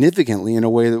improved significantly in a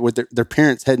way that what their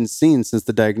parents hadn't seen since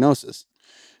the diagnosis.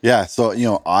 Yeah.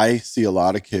 So, I see a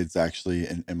lot of kids actually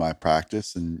in my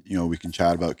practice, and, we can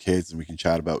chat about kids and we can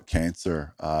chat about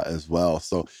cancer as well.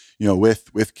 So,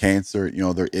 with cancer,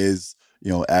 there is,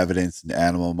 evidence in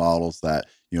animal models that,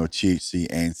 THC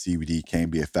and CBD can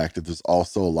be effective. There's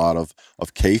also a lot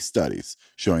of case studies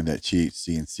showing that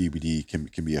THC and CBD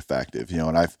can be effective,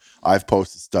 and I've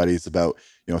posted studies about,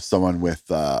 someone with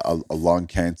a lung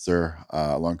cancer,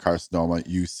 lung carcinoma,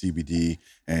 use CBD,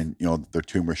 and their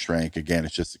tumor shrank. Again,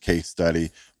 it's just a case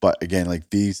study, but again, like,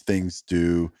 these things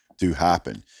do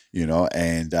happen,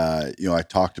 and I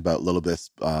talked about a little bit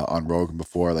on Rogan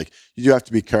before. Like, you do have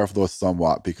to be careful though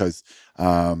somewhat, because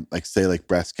like, say, like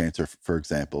breast cancer, for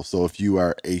example. So if you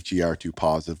are HER2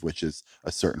 positive, which is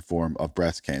a certain form of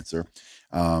breast cancer,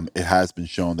 it has been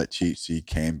shown that THC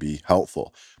can be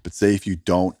helpful. But say if you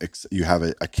don't you have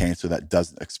a cancer that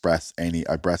doesn't express any,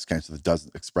 a breast cancer that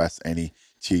doesn't express any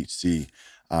THC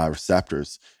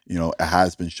receptors, it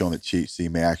has been shown that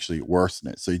THC may actually worsen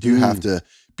it. So you do have to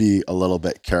be a little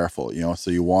bit careful, so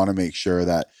you want to make sure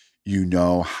that you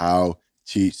know how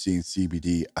THC and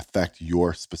CBD affect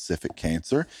your specific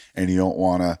cancer, and you don't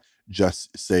want to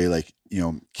just say, like,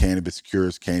 cannabis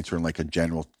cures cancer in like a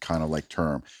general kind of like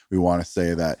term. We want to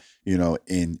say that,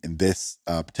 in this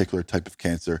particular type of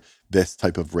cancer, this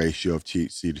type of ratio of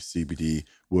THC to CBD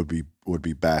would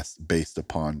be best based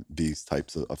upon these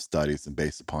types of studies and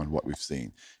based upon what we've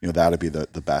seen. That'd be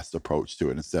the best approach to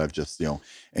it, instead of just,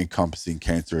 encompassing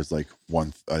cancer as like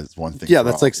one thing. Yeah,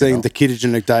 that's like saying the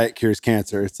ketogenic diet cures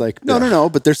cancer. It's like, no,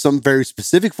 but there's some very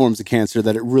specific forms of cancer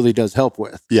that it really does help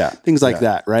with. Yeah. Things like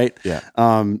that, right? Yeah.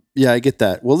 Yeah, I get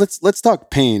that. Well, let's talk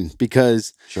pain,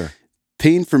 because Sure.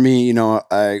 pain for me,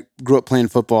 I grew up playing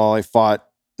football. I fought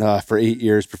for 8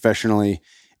 years professionally,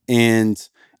 and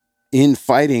in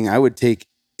fighting, I would take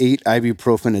 8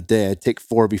 ibuprofen a day. I'd take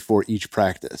 4 before each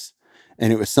practice.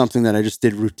 And it was something that I just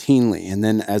did routinely. And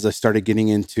then as I started getting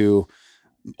into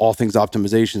all things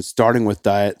optimization, starting with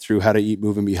diet through How to Eat,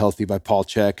 Move, and Be Healthy by Paul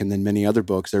Chek, and then many other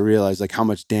books, I realized like how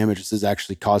much damage this is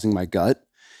actually causing my gut,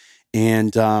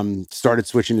 and started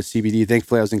switching to CBD.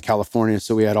 Thankfully, I was in California,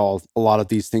 so we had a lot of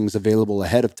these things available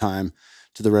ahead of time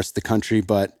to the rest of the country.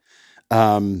 But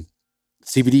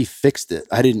CBD fixed it.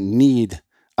 I didn't need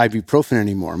ibuprofen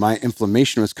anymore. My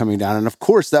inflammation was coming down. And of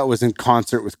course, that was in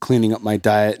concert with cleaning up my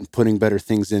diet and putting better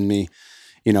things in me,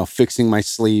 fixing my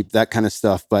sleep, that kind of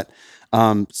stuff. But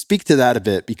speak to that a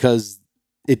bit, because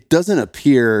it doesn't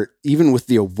appear, even with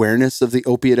the awareness of the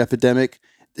opiate epidemic,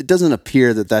 it doesn't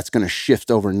appear that that's going to shift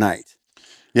overnight.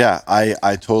 Yeah,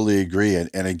 I totally agree.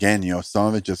 And again, some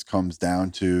of it just comes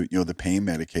down to, the pain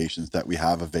medications that we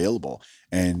have available.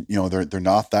 And, they're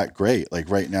not that great. Like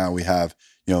right now we have,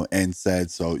 NSAIDs.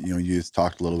 So, you just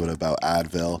talked a little bit about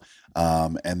Advil.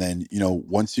 And then,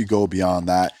 once you go beyond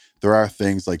that, there are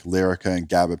things like Lyrica and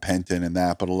gabapentin and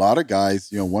that. But a lot of guys,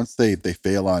 once they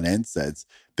fail on NSAIDs,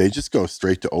 they just go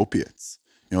straight to opiates.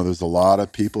 There's a lot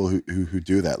of people who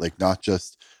do that, like not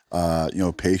just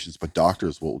patients, but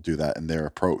doctors will do that in their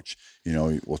approach.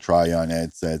 We'll try you on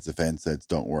NSAIDs. If NSAIDs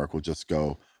don't work, we'll just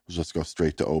go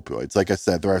straight to opioids. Like I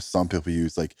said, there are some people who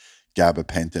use like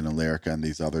gabapentin and Lyrica and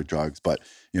these other drugs, but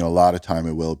a lot of time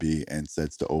it will be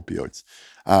NSAIDs to opioids.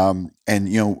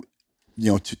 And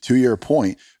to your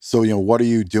point, so what are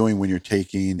you doing when you're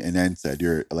taking an NSAID?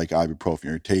 You're like ibuprofen.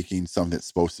 You're taking something that's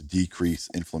supposed to decrease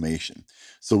inflammation.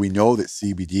 So we know that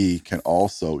CBD can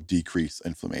also decrease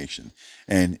inflammation.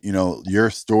 And your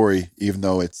story, even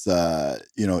though it's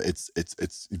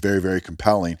it's very, very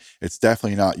compelling, it's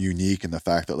definitely not unique in the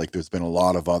fact that like there's been a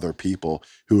lot of other people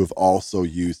who have also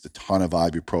used a ton of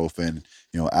ibuprofen,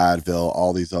 Advil,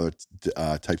 all these other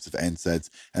types of NSAIDs,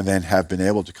 and then have been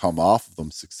able to come off of them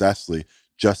successfully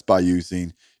just by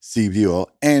using CBD oil.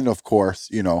 And of course,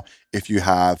 if you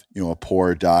have, a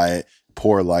poor diet,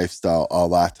 poor lifestyle, all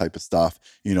that type of stuff,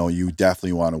 you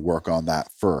definitely want to work on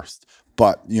that first.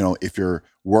 But, if you're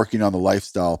working on the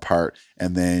lifestyle part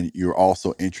and then you're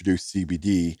also introduce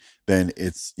CBD, then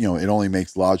it's, it only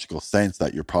makes logical sense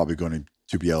that you're probably going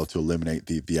to be able to eliminate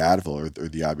the Advil or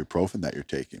the ibuprofen that you're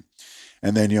taking.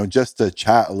 And then, just to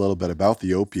chat a little bit about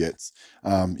the opiates.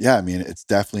 Yeah, I mean, it's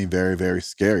definitely very, very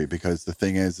scary, because the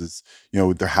thing is,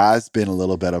 there has been a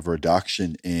little bit of a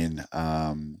reduction in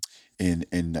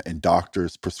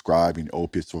doctors prescribing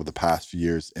opiates over the past few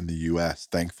years in the US,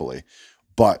 thankfully.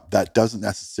 But that doesn't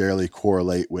necessarily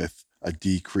correlate with a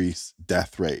decreased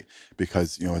death rate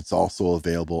because, it's also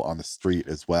available on the street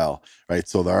as well, right?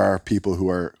 So there are people who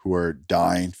are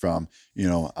dying from,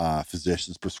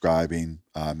 physicians prescribing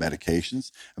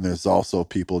medications, and there's also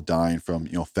people dying from,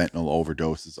 fentanyl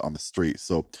overdoses on the street.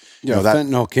 So, Yeah,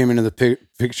 fentanyl came into the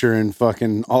picture, and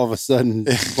fucking all of a sudden,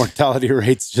 mortality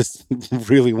rates just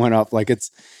really went up. Like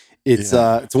it's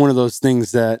one of those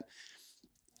things that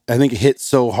I think hit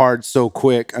so hard so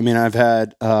quick. I mean,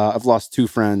 I've lost 2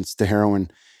 friends to heroin,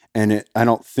 and I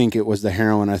don't think it was the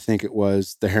heroin. I think it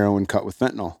was the heroin cut with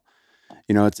fentanyl.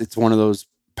 It's one of those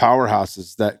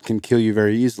powerhouses that can kill you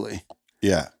very easily.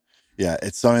 Yeah. Yeah.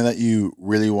 It's something that you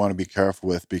really want to be careful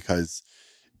with because,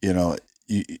 you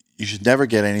should never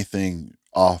get anything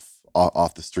off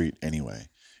the street anyway,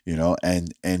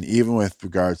 and even with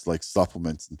regards to like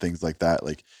supplements and things like that,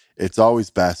 like it's always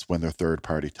best when they're third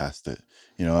party tested,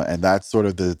 and that's sort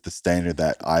of the standard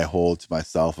that I hold to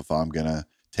myself if I'm going to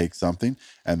take something.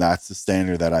 And that's the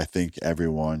standard that I think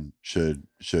everyone should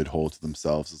hold to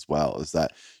themselves as well, is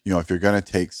that, if you're going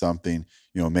to take something,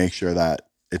 make sure that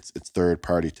it's third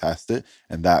party tested.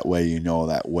 And that way,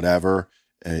 that whatever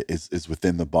is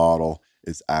within the bottle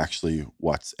is actually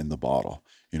what's in the bottle,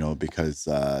 because,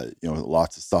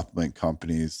 lots of supplement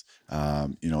companies,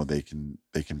 they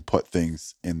can put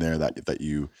things in there that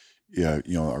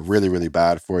are really, really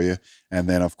bad for you. And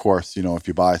then of course, if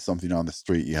you buy something on the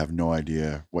street, you have no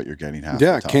idea what you're getting half the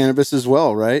time. Cannabis as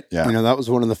well, right? Yeah. That was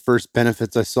one of the first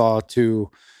benefits I saw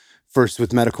first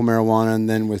with medical marijuana and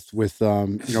then with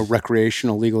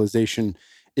recreational legalization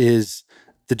is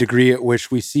the degree at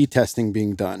which we see testing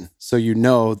being done. So,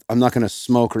 I'm not going to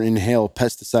smoke or inhale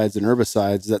pesticides and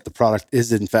herbicides, that the product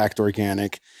is in fact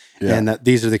organic and that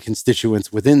these are the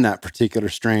constituents within that particular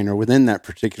strain or within that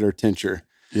particular tincture.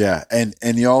 Yeah. And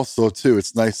you also too,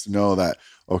 it's nice to know that,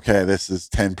 okay, this is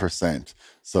 10%.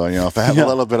 So, if I have a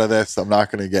little bit of this, I'm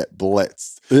not going to get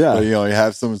blitzed. Yeah. But, you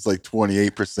have something that's like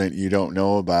 28%, you don't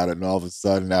know about it. And all of a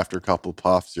sudden, after a couple of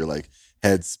puffs, you're like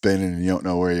head spinning and you don't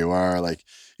know where you are. Like,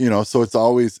 so it's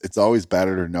always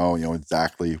better to know,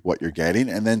 exactly what you're getting.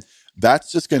 And then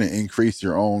that's just going to increase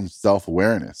your own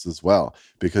self-awareness as well,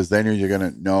 because then you're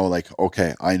going to know like,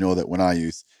 okay, I know that when I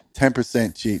use 10%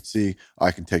 THC,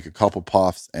 I can take a couple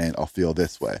puffs and I'll feel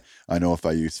this way. I know if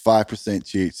I use 5%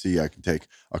 THC, I can take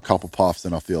a couple puffs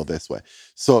and I'll feel this way.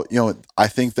 So, I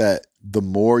think that the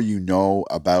more you know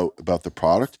about the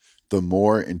product, the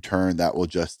more in turn that will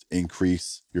just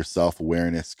increase your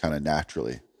self-awareness kind of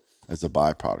naturally as a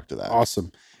byproduct of that.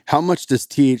 Awesome. How much does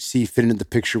THC fit into the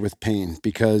picture with pain?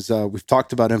 Because we've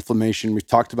talked about inflammation. We've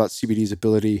talked about CBD's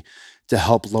ability to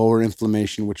help lower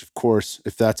inflammation, which of course,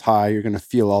 if that's high, you're going to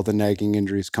feel all the nagging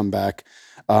injuries come back.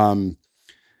 THC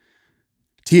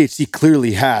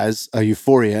clearly has a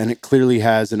euphoria, and it clearly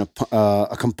has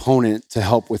a component to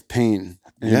help with pain.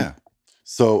 Yeah.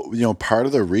 So, part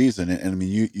of the reason, and I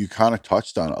mean, you kind of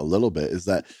touched on it a little bit, is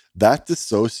that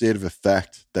dissociative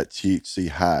effect that THC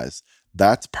has,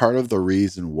 that's part of the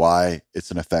reason why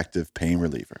it's an effective pain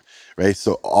reliever, right?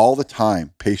 So all the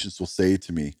time, patients will say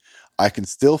to me, I can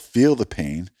still feel the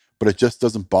pain, but it just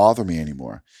doesn't bother me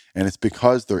anymore. And it's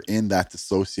because they're in that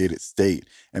dissociated state.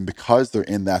 And because they're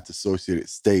in that dissociated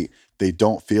state, they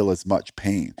don't feel as much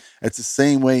pain. It's the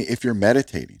same way if you're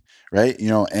meditating, right?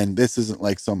 And this isn't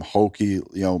like some hokey,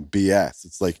 BS.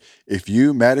 It's like if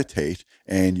you meditate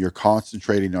and you're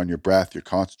concentrating on your breath, you're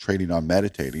concentrating on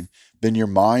meditating, then your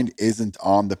mind isn't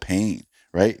on the pain,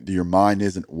 right? Your mind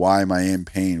isn't, why am I in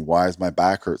pain? Why does my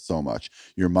back hurt so much?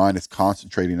 Your mind is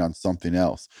concentrating on something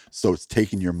else. So it's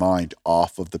taking your mind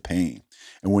off of the pain.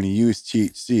 And when you use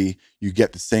THC, you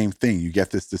get the same thing. You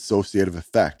get this dissociative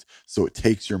effect. So it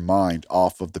takes your mind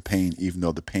off of the pain, even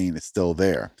though the pain is still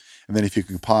there. And then if you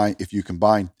combine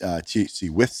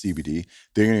THC with CBD,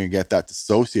 then you're going to get that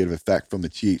dissociative effect from the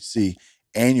THC,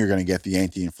 and you're going to get the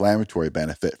anti-inflammatory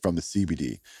benefit from the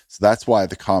CBD. So that's why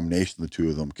the combination of the two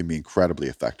of them can be incredibly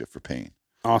effective for pain.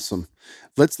 Awesome.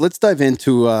 Let's dive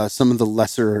into some of the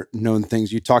lesser known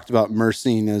things. You talked about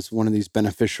myrcene as one of these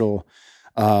beneficial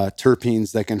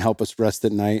terpenes that can help us rest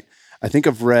at night. I think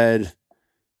I've read,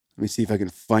 let me see if I can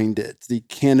find it, the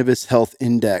Cannabis Health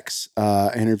Index.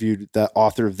 I interviewed the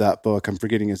author of that book. I'm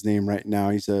forgetting his name right now.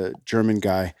 He's a German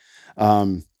guy.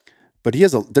 But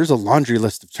there's a laundry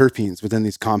list of terpenes within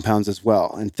these compounds as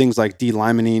well. And things like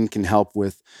D-limonene can help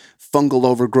with fungal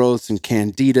overgrowths and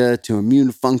candida to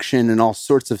immune function and all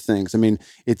sorts of things. I mean,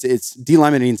 it's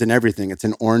D-limonene's in everything. It's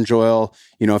in orange oil.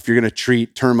 If you're going to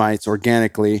treat termites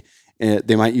organically,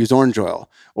 they might use orange oil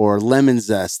or lemon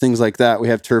zest, things like that. We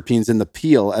have terpenes in the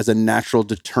peel as a natural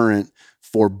deterrent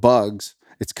for bugs.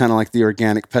 It's kind of like the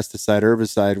organic pesticide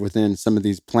herbicide within some of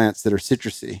these plants that are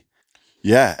citrusy.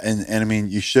 Yeah, and I mean,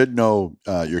 you should know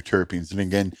your terpenes. And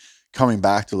again, coming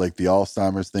back to like the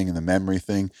Alzheimer's thing and the memory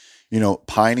thing,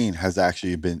 pinene has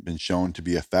actually been shown to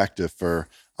be effective for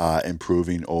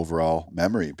improving overall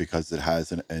memory because it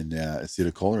has an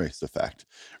acetylcholinesterase effect,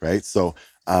 right? So,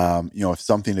 if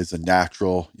something is a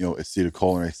natural,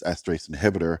 acetylcholinesterase esterase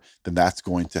inhibitor, then that's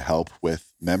going to help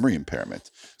with memory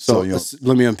impairment. So, So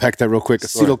let me unpack that real quick.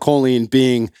 Sure. Acetylcholine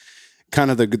being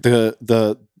kind of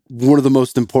the one of the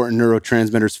most important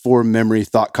neurotransmitters for memory,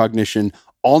 thought, cognition.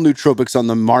 All nootropics on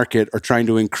the market are trying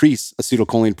to increase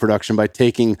acetylcholine production by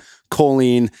taking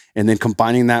choline and then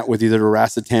combining that with either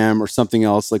racetam or something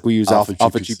else. Like we use alpha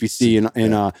GPC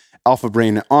and alpha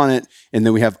brain on it, and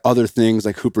then we have other things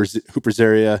like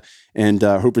Huperzia and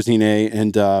Huperzine A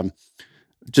and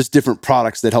just different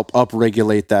products that help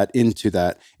upregulate that into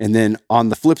that. And then on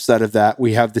the flip side of that,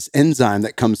 we have this enzyme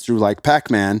that comes through like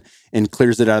Pac-Man and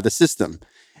clears it out of the system.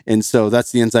 And so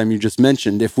that's the enzyme you just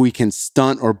mentioned. If we can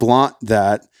stunt or blunt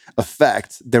that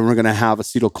effect, then we're going to have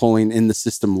acetylcholine in the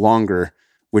system longer,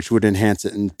 which would enhance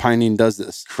it. And pinene does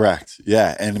this. Correct.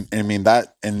 Yeah. And I mean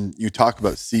and you talk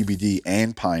about CBD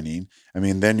and pinene. I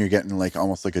mean, then you're getting like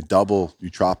almost like a double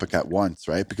nootropic at once,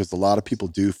 right? Because a lot of people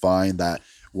do find that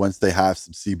once they have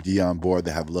some CBD on board,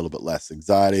 they have a little bit less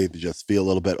anxiety. They just feel a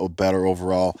little bit better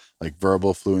overall, like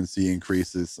verbal fluency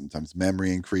increases, sometimes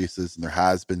memory increases. And there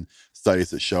has been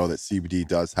studies that show that CBD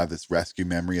does have this rescue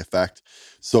memory effect.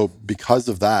 So because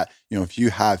of that, if you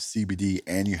have CBD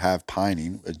and you have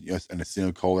pinene, an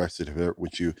acetylcholinesterase inhibitor,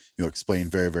 which you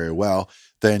explained very, very well,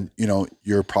 then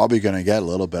you're probably going to get a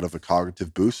little bit of a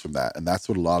cognitive boost from that, and that's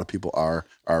what a lot of people are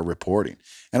reporting.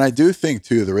 And I do think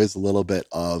too there is a little bit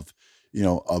of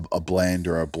a blend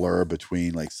or a blur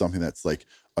between like something that's like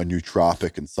a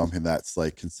nootropic and something that's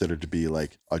like considered to be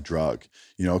like a drug,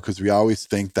 because we always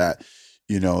think that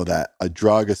that a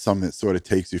drug is something that sort of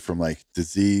takes you from like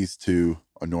disease to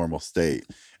a normal state,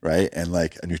 right? And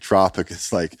like a nootropic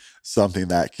is like something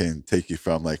that can take you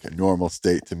from like a normal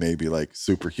state to maybe like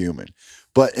superhuman.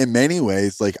 But in many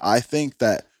ways, like I think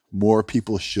that more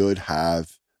people should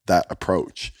have that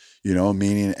approach,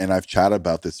 meaning, and I've chatted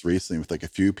about this recently with like a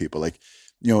few people, like,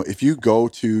 if you go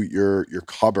to your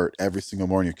cupboard every single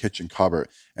morning, your kitchen cupboard,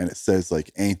 and it says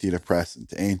like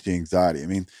antidepressant, anti-anxiety, I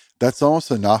mean, that's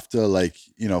almost enough to like,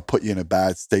 put you in a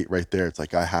bad state right there. It's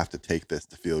like, I have to take this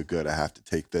to feel good. I have to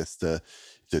take this to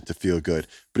feel good.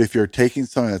 But if you're taking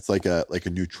something that's like a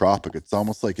nootropic, it's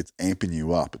almost like it's amping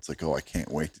you up. It's like, oh, I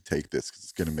can't wait to take this because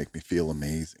it's going to make me feel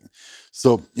amazing.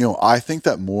 So, I think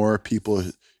that more people,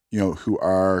 who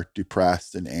are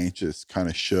depressed and anxious kind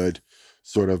of should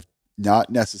sort of not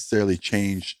necessarily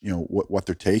change, what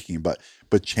they're taking, but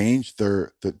change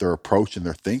their approach and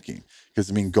their thinking. Because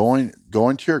I mean, going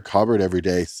to your cupboard every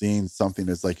day, seeing something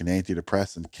as like an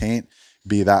antidepressant can't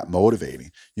be that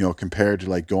motivating, compared to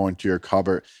like going to your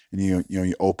cupboard and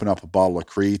you open up a bottle of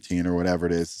creatine or whatever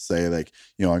it is to say like,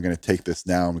 I'm going to take this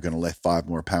now, I'm going to lift 5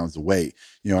 more pounds of weight,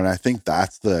 and I think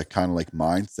that's the kind of like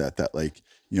mindset that like,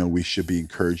 we should be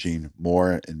encouraging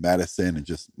more in medicine and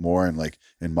just more in like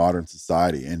in modern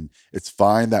society. And it's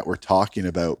fine that we're talking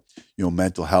about,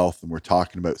 mental health and we're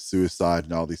talking about suicide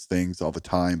and all these things all the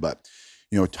time, but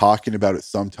talking about it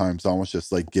sometimes almost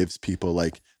just like gives people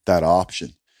like that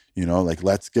option. Like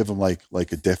let's give them like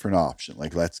a different option.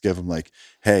 Like let's give them like,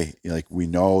 hey, like we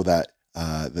know that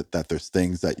that there's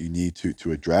things that you need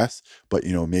to address, but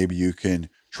maybe you can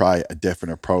try a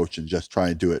different approach and just try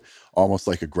and do it almost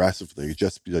like aggressively.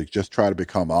 Just try to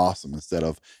become awesome instead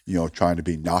of trying to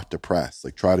be not depressed.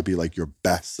 Like try to be like your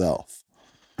best self.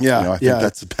 Yeah, I think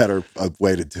that's a better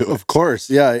way to do it. Of course,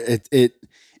 yeah.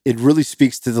 It really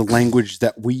speaks to the language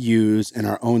that we use in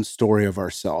our own story of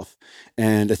ourself,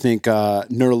 and I think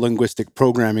neurolinguistic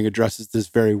programming addresses this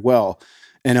very well.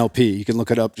 NLP, you can look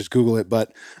it up, just Google it.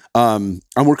 But I'm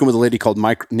working with a lady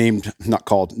named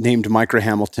Micra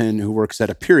Hamilton, who works at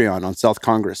Aperion on South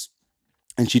Congress,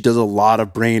 and she does a lot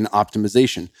of brain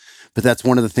optimization. But that's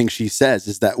one of the things she says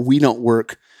is that we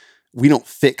don't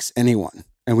fix anyone.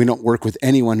 And we don't work with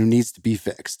anyone who needs to be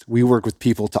fixed. We work with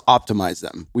people to optimize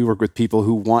them. We work with people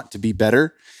who want to be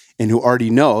better and who already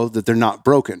know that they're not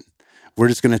broken. We're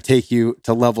just going to take you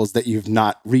to levels that you've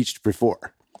not reached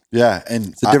before. Yeah, and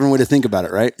it's a different way to think about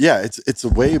it, right? Yeah, it's a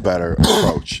way better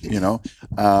approach,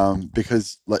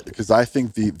 because I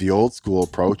think the old school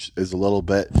approach is a little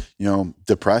bit,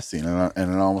 depressing, and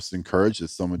it almost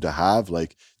encourages someone to have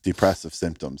like depressive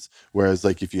symptoms. Whereas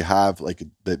like if you have like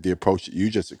the approach that you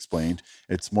just explained,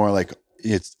 it's more like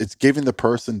it's giving the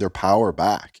person their power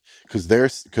back,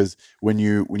 because when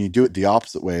you do it the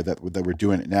opposite way that we're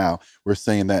doing it now, we're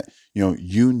saying that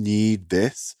you need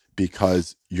this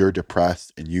because you're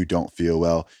depressed and you don't feel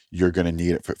well, you're going to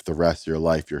need it for the rest of your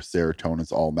life. Your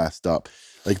serotonin's all messed up.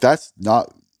 Like, that's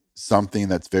not something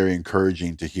that's very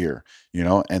encouraging to hear,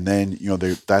 and then,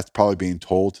 that's probably being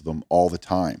told to them all the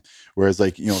time. Whereas,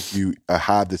 like, if you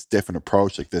have this different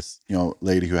approach, like this,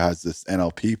 lady who has this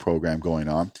NLP program going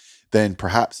on, then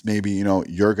perhaps maybe,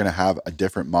 you're going to have a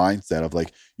different mindset of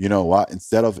like, you know what,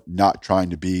 instead of not trying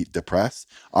to be depressed,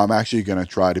 I'm actually going to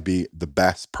try to be the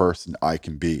best person I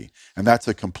can be. And that's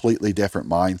a completely different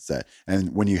mindset.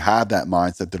 And when you have that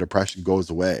mindset, the depression goes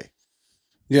away.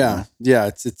 Yeah. Yeah.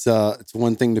 It's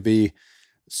one thing to be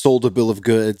sold a bill of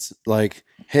goods like,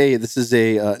 hey, this is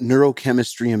a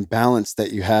neurochemistry imbalance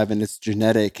that you have and it's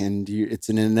genetic and it's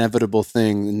an inevitable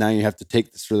thing. And now you have to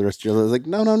take this for the rest of your life. Like,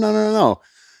 no.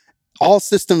 All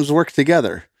systems work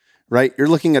together, right? You're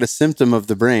looking at a symptom of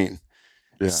the brain.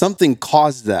 Yeah. Something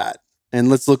caused that. And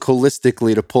let's look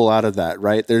holistically to pull out of that,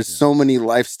 right? There's so many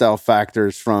lifestyle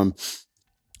factors, from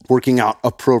working out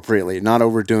appropriately, not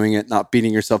overdoing it, not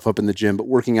beating yourself up in the gym, but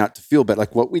working out to feel better.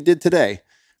 Like what we did today,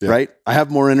 right? I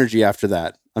have more energy after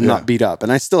that. I'm not beat up.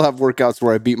 And I still have workouts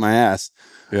where I beat my ass,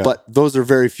 but those are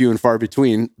very few and far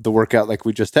between, the workout like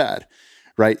we just had.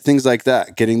 Right? Things like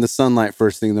that, getting the sunlight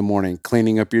first thing in the morning,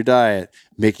 cleaning up your diet,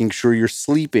 making sure you're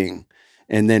sleeping,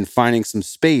 and then finding some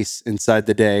space inside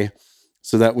the day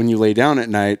so that when you lay down at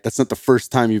night, that's not the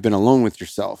first time you've been alone with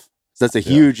yourself. So that's a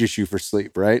huge issue for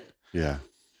sleep, right? Yeah.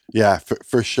 Yeah,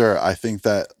 for sure. I think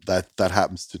that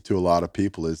happens to a lot of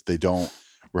people, is they don't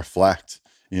reflect,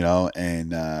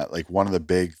 and like one of the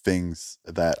big things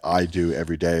that I do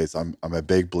every day is I'm a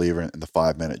big believer in the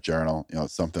 5-minute journal.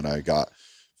 It's something I got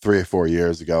 3 or 4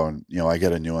 years ago, and I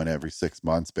get a new one every 6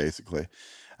 months basically.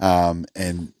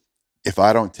 And if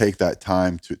I don't take that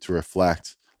time to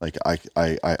reflect, like I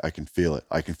can feel it.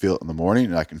 I can feel it in the morning,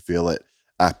 and I can feel it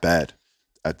at bed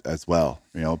as well,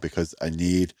 because I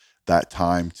need that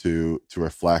time to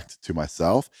reflect to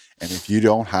myself. And if you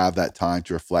don't have that time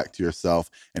to reflect to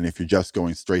yourself, and if you're just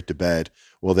going straight to bed,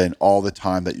 well, then all the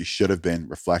time that you should have been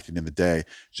reflecting in the day is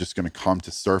just going to come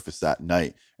to surface at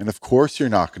night. And of course, you're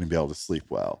not going to be able to sleep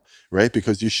well, right?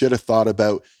 Because you should have thought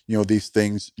about, these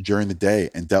things during the day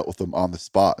and dealt with them on the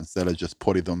spot instead of just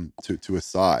putting them to a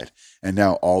side. And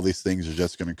now all these things are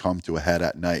just going to come to a head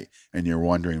at night, and you're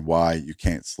wondering why you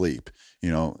can't sleep.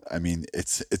 I mean,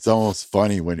 it's almost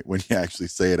funny when you actually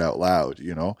say it out loud,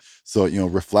 So,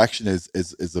 reflection is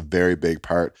a very big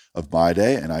part of my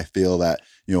day. And I feel that,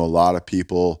 a lot of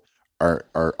people are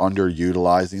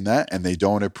underutilizing that, and they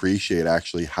don't appreciate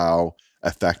actually how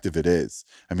effective it is.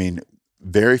 I mean,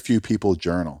 very few people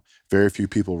journal. Very few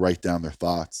people write down their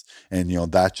thoughts. And,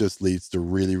 that just leads to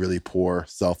really, really poor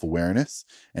self-awareness.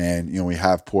 And, we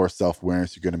have poor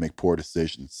self-awareness, you're going to make poor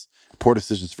decisions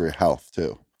for your health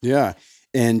too. Yeah.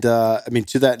 And I mean,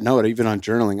 to that note, even on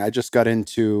journaling, I just got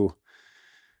into,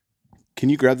 can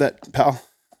you grab that, pal?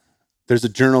 There's a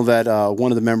journal that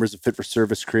one of the members of Fit for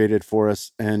Service created for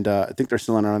us. And I think they're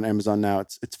selling it on Amazon now.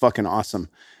 It's fucking awesome.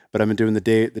 But I've been doing the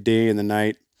day and the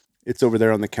night. It's over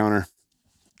there on the counter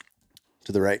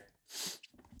to the right.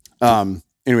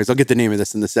 Anyways, I'll get the name of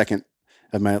this in a second.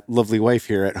 I have my lovely wife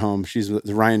here at home. She's with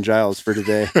Ryan Giles for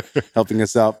today, helping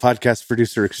us out. Podcast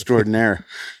producer extraordinaire.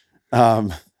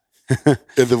 And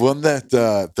the one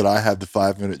that I have, the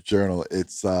 5-minute journal,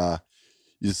 it's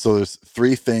so there's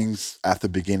 3 things at the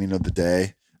beginning of the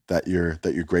day that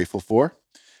you're grateful for,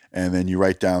 and then you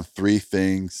write down 3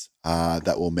 things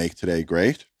that will make today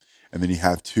great, and then you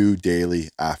have 2 daily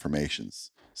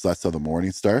affirmations. So that's how the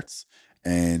morning starts.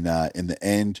 And in the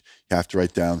end, you have to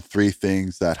write down 3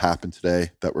 things that happened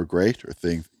today that were great, or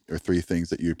 3 things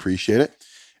that you appreciate it.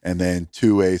 And then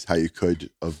 2 ways how you could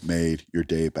have made your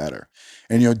day better.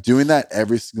 And, doing that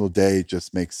every single day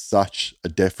just makes such a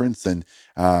difference. And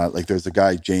like there's a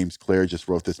guy, James Clear, just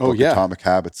wrote this book, Atomic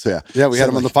Habits. Yeah, we had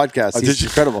him on the podcast. He's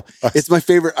incredible. It's my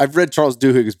favorite. I've read Charles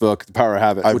Duhigg's book, The Power of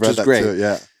Habit, which is great. Too,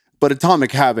 yeah. But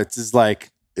Atomic Habits is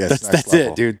like, that's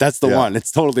it, dude. That's the one.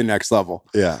 It's totally next level.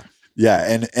 Yeah.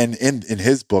 Yeah. And in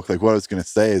his book, like what I was going to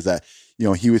say is that,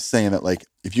 he was saying that like,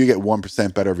 if you get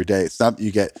 1% better every day, it's not that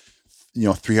you get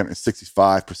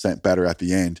 365% better at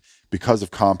the end. Because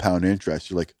of compound interest,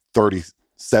 you're like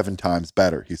 37 times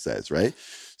better, he says, right?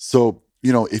 So,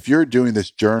 if you're doing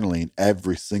this journaling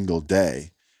every single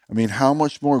day, I mean, how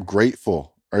much more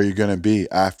grateful are you going to be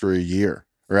after a year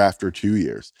or after 2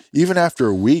 years? Even after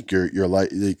a week, you're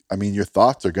like, I mean, your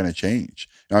thoughts are going to change.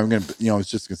 Now, I was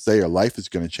just going to say your life is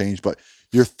going to change, but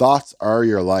your thoughts are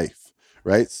your life.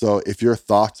 Right. So if your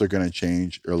thoughts are going to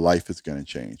change, your life is going to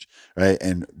change. Right.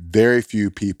 And very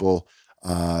few people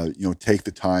take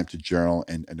the time to journal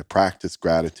and to practice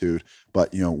gratitude.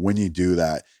 But, when you do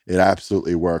that, it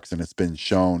absolutely works. And it's been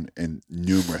shown in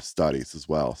numerous studies as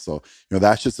well. So,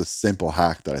 that's just a simple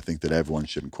hack that I think that everyone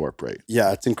should incorporate.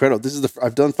 Yeah, it's incredible. This is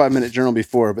I've done 5-minute journal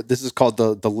before, but this is called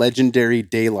the Legendary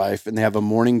Day Life, and they have a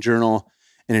morning journal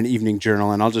and an evening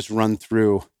journal. And I'll just run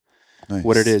through Nice.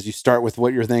 what it is. You start with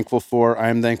what you're thankful for. I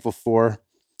am thankful for.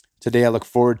 Today I look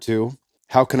forward to.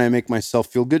 How can I make myself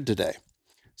feel good today?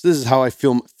 So this is how I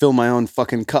fill my own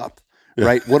fucking cup,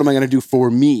 right? What am I going to do for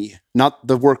me? Not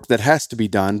the work that has to be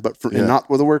done, but and not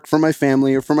the work for my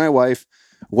family or for my wife.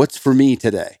 What's for me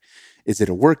today? Is it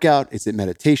a workout? Is it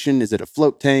meditation? Is it a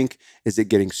float tank? Is it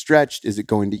getting stretched? Is it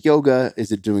going to yoga?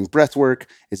 Is it doing breath work?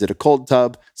 Is it a cold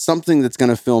tub? Something that's going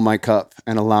to fill my cup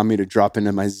and allow me to drop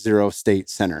into my zero state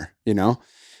center,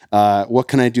 What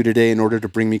can I do today in order to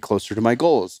bring me closer to my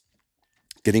goals?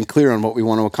 Getting clear on what we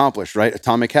want to accomplish, right?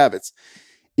 Atomic habits.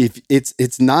 If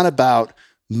it's not about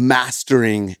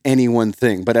mastering any one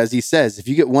thing, but as he says, if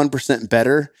you get 1%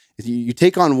 better, if you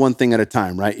take on one thing at a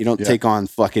time, right? You don't take on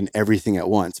fucking everything at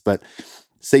once. But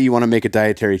say you want to make a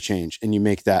dietary change and you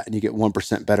make that and you get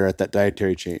 1% better at that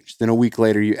dietary change. Then a week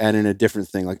later, you add in a different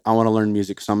thing. Like, I want to learn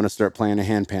music, so I'm going to start playing a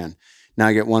handpan. Now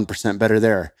I get 1% better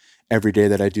there every day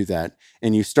that I do that.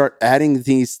 And you start adding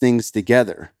these things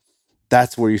together.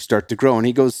 That's where you start to grow. And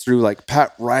he goes through like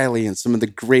Pat Riley and some of the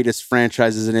greatest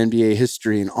franchises in NBA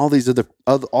history and all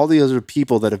the other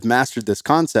people that have mastered this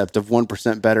concept of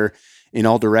 1% better in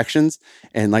all directions.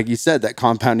 And like you said, that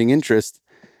compounding interest,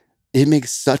 it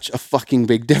makes such a fucking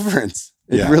big difference.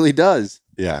 It really does.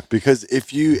 Yeah, because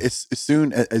if you, as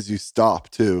soon as you stop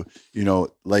too,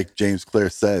 like James Clear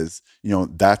says,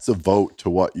 that's a vote to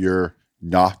what you're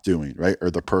not doing, right?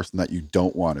 Or the person that you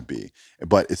don't want to be.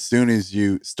 But as soon as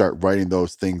you start writing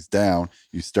those things down,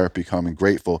 you start becoming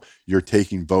grateful. You're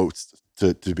taking votes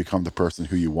to become the person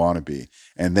who you want to be.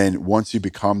 And then once you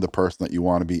become the person that you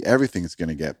want to be, everything's going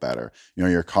to get better.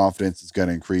 Your confidence is going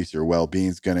to increase, your well-being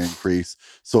is going to increase.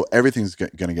 So everything's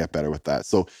going to get better with that.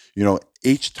 So,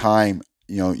 each time,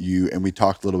 and we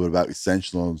talked a little bit about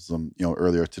essentialism,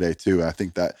 earlier today too. I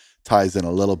think that ties in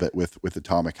a little bit with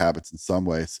Atomic Habits in some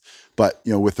ways. But,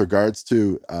 with regards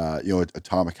to,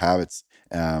 Atomic Habits,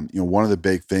 one of the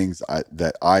big things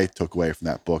that I took away from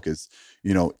that book is,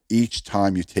 each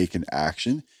time you take an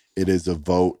action, it is a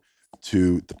vote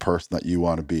to the person that you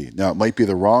want to be. Now, it might be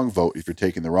the wrong vote if you're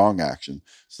taking the wrong action.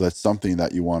 So that's something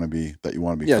that you want to be.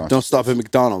 Yeah, don't stop at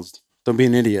McDonald's. Don't be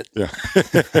an idiot. Yeah,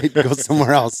 go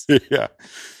somewhere else.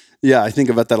 Yeah, I think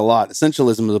about that a lot.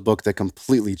 Essentialism is a book that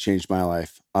completely changed my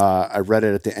life. I read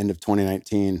it at the end of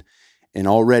 2019, and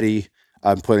already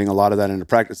I'm putting a lot of that into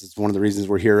practice. It's one of the reasons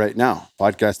we're here right now,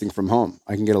 podcasting from home.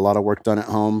 I can get a lot of work done at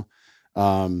home.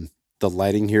 The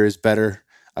lighting here is better.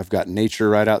 I've got nature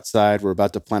right outside. We're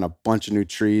about to plant a bunch of new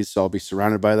trees, so I'll be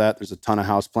surrounded by that. There's a ton of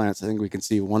house plants. I think we can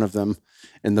see one of them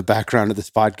in the background of this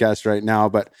podcast right now.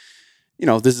 But,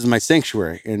 this is my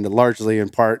sanctuary, and largely in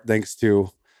part thanks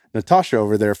to Natasha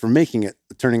over there for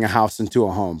turning a house into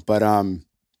a home. But,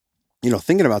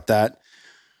 thinking about that,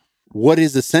 what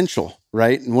is essential,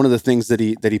 right? And one of the things that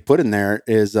he put in there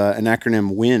is an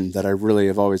acronym WIN that I really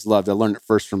have always loved. I learned it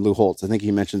first from Lou Holtz. I think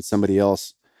he mentioned somebody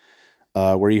else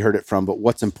where he heard it from, but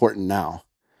what's important now,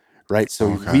 right?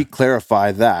 So we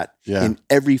clarify that in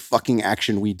every fucking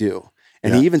action we do.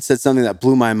 And he even said something that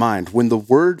blew my mind. When the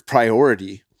word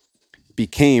priority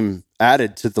became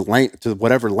added to to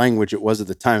whatever language it was at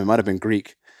the time, it might have been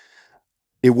Greek.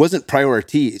 It wasn't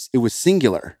priorities. It was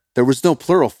singular. There was no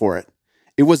plural for it.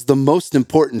 It was the most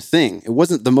important thing. It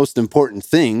wasn't the most important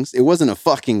things. It wasn't a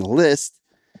fucking list.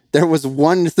 There was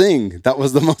one thing that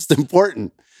was the most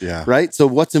important. Yeah. Right? So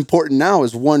what's important now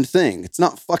is one thing. It's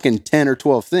not fucking 10 or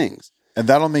 12 things. And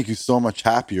that'll make you so much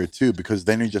happier too, because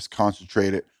then you just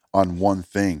concentrate it on one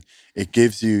thing. It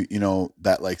gives you,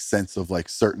 that like sense of like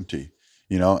certainty,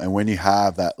 and when you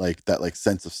have that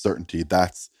sense of certainty,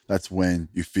 that's when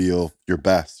you feel your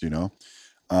best,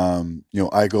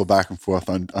 I go back and forth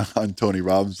on Tony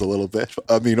Robbins a little bit.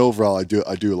 I mean, overall, I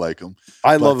do like him.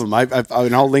 I love him.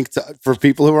 And I'll link to, for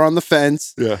people who are on the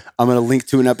fence. Yeah, I'm going to link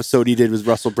to an episode he did with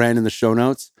Russell Brand in the show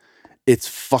notes. It's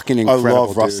fucking incredible. I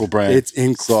love Russell Brand. It's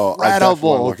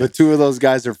incredible. The two of those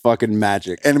guys are fucking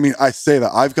magic. And I mean, I say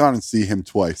that I've gone and see him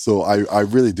twice, so I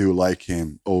really do like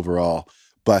him overall.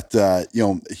 But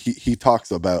he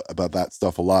talks about that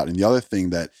stuff a lot. And the other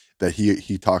thing that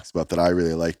he talks about that I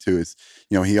really like too is,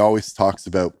 he always talks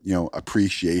about,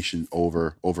 appreciation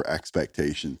over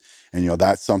expectation. And,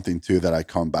 that's something too that I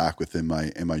come back with in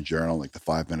my journal, like the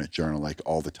 5-minute journal, like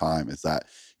all the time, is that,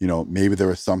 maybe there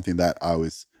was something that I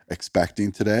was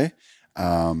expecting today.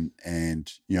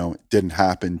 and didn't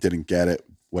happen, didn't get it,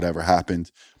 whatever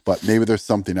happened. But maybe there's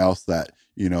something else that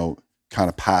kind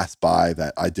of passed by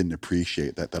that I didn't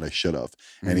appreciate that I should have.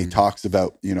 And he talks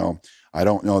about, I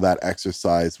don't know, that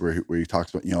exercise where he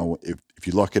talks about, if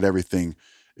you look at everything,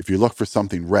 if you look for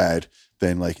something red,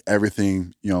 then like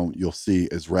everything, you'll see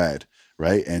is red,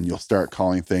 right? And you'll start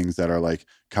calling things that are like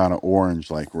kind of orange,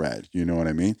 like red. You know what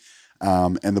I mean?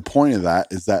 And the point of that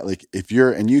is that like if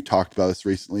you're, and you talked about this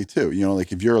recently too,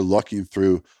 like if you're looking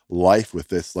through life with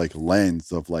this like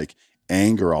lens of like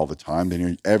anger all the time, then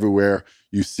you're everywhere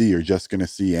you see, you're just going to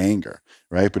see anger,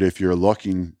 right? But if you're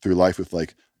looking through life with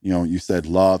like, you said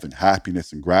love and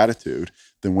happiness and gratitude,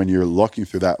 then when you're looking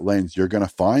through that lens, you're going to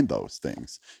find those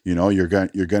things. You're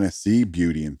going to see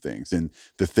beauty in things, and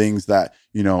the things that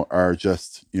are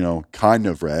just kind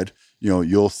of red.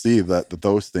 You'll see that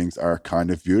those things are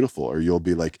kind of beautiful, or you'll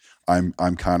be like, I'm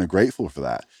kind of grateful for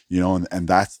that. And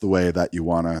that's the way that you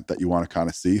wanna kind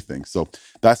of see things. So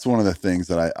that's one of the things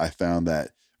that I found, that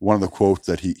one of the quotes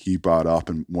that he brought up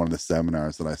in one of the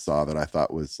seminars that I saw, that I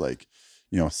thought was like,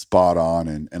 spot on,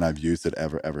 and I've used it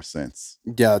ever since.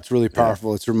 Yeah, it's really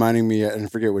powerful. It's reminding me, and I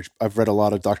forget which, I've read a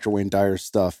lot of Dr. Wayne Dyer's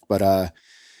stuff, but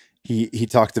he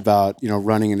talked about,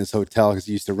 running in his hotel, because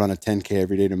he used to run a 10K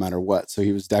every day no matter what. So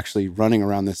he was actually running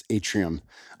around this atrium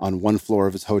on one floor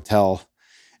of his hotel,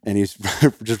 and he's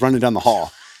just running down the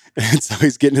hall. And so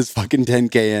he's getting his fucking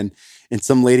 10K in, and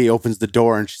some lady opens the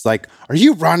door and she's like, "Are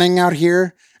you running out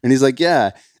here?" And he's like,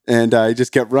 "Yeah." And he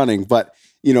just kept running. But,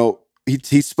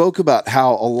 he spoke about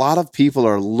how a lot of people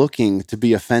are looking to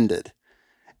be offended.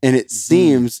 And it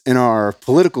seems in our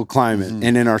political climate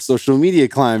and in our social media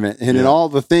climate and in all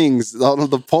the things, all of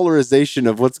the polarization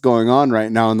of what's going on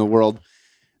right now in the world,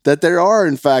 that there are,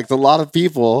 in fact, a lot of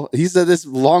people. He said this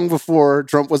long before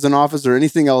Trump was in office or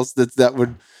anything else that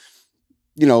would,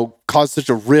 cause such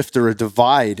a rift or a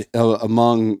divide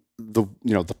among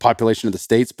the population of the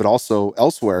states, but also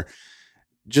elsewhere.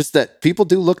 Just that people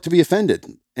do look to be offended,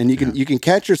 and you can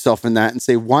catch yourself in that and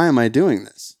say, "Why am I doing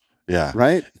this?" Yeah.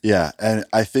 Right. Yeah. And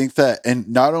I think that, and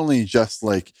not only just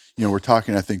like, we're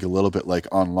talking, I think a little bit like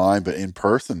online, but in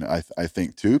person, I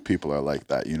think too, people are like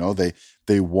that,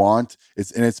 they want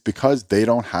it's because they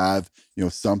don't have,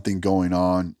 something going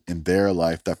on in their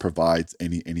life that provides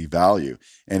any value.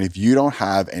 And if you don't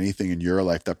have anything in your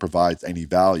life that provides any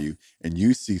value, and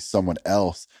you see someone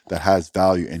else that has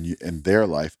value in their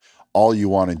life, all you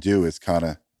want to do is kind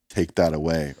of take that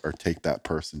away or take that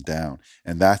person down.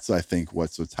 And that's, I think,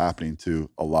 what's happening to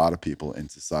a lot of people in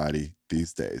society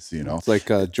these days. It's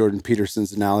like Jordan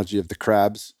Peterson's analogy of the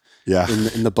crabs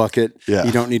in the bucket. Yeah.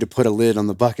 You don't need to put a lid on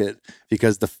the bucket,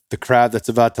 because the crab that's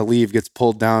about to leave gets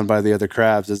pulled down by the other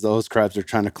crabs as those crabs are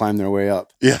trying to climb their way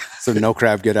up. Yeah. So no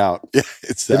crab get out. Yeah,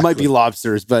 exactly. It might be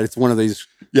lobsters, but it's one of these.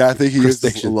 Yeah, I think he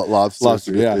uses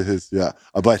lobster. Yeah.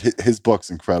 But his book's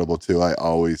incredible too. I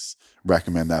always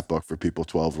recommend that book for people.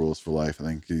 12 Rules for Life. I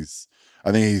think he's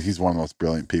one of the most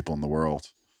brilliant people in the world.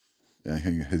 Yeah,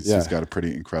 he's got a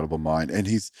pretty incredible mind, and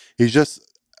he's just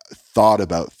thought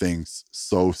about things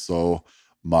so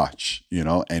much,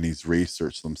 and he's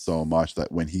researched them so much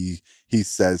that when he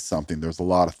says something, there's a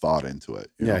lot of thought into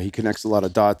it. He connects a lot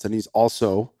of dots, and he's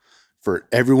also, for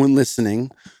everyone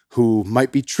listening who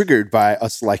might be triggered by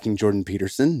us liking Jordan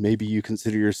Peterson, maybe you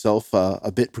consider yourself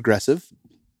a bit progressive.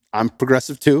 I'm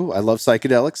progressive too. I love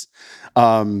psychedelics.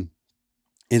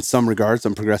 In some regards,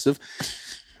 I'm progressive.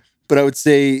 But I would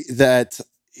say that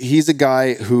he's a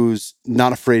guy who's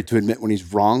not afraid to admit when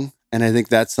he's wrong. And I think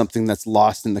that's something that's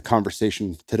lost in the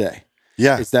conversation today.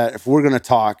 Yeah. Is that if we're going to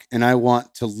talk and I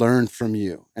want to learn from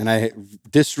you and I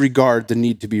disregard the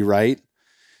need to be right,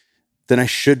 then I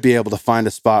should be able to find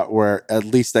a spot where at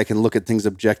least I can look at things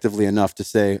objectively enough to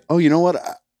say, "Oh, you know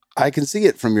what? I can see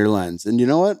it from your lens. And you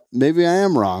know what? Maybe I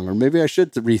am wrong, or maybe I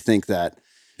should rethink that.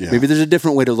 Yeah. Maybe there's a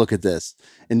different way to look at this.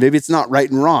 And maybe it's not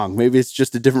right and wrong. Maybe it's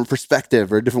just a different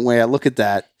perspective or a different way I look at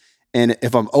that. And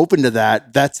if I'm open to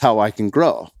that, that's how I can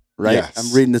grow." Right. Yes.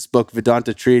 I'm reading this book,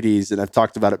 Vedanta Treatise, and I've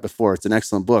talked about it before. It's an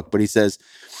excellent book, but he says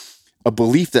a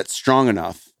belief that's strong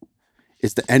enough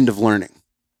is the end of learning.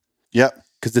 Yep.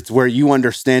 Because it's where you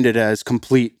understand it as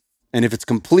complete. And if it's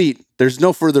complete, there's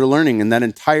no further learning. And that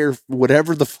entire,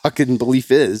 whatever the fucking belief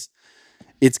is,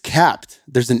 it's capped.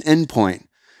 There's an end point,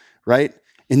 right?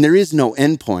 And there is no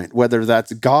end point, whether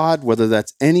that's God, whether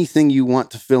that's anything you want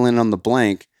to fill in on the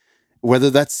blank, whether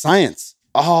that's science.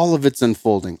 All of it's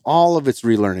unfolding. All of it's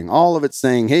relearning. All of it's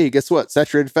saying, "Hey, guess what?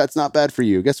 Saturated fat's not bad for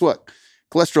you. Guess what?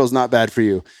 Cholesterol's not bad for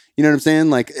you." You know what I'm saying?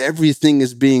 Like everything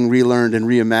is being relearned and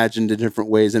reimagined in different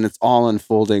ways, and it's all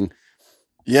unfolding.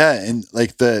 Yeah, and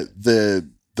like the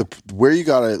where you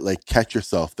gotta like catch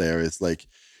yourself there is like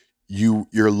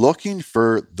you're looking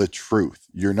for the truth.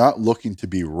 You're not looking to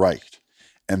be right.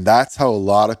 And that's how a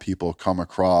lot of people come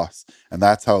across, and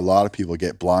that's how a lot of people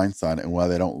get blindsided, and why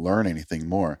they don't learn anything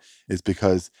more is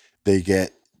because they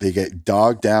get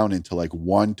dogged down into like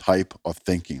one type of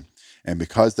thinking. And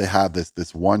because they have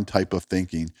this one type of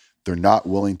thinking, they're not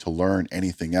willing to learn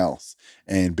anything else.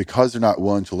 And because they're not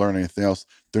willing to learn anything else,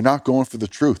 they're not going for the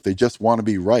truth. They just want to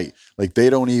be right. Like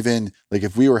they don't even, like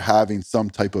if we were having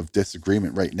some type of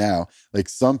disagreement right now, like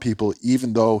some people,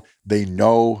 even though they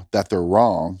know that they're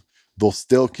wrong, they'll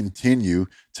still continue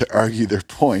to argue their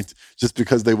point just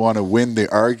because they want to win the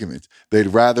argument. They'd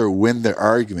rather win the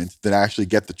argument than actually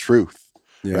get the truth,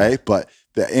 right? But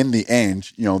in the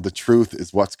end, you know, the truth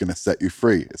is what's going to set you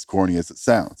free, as corny as it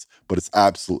sounds, but it's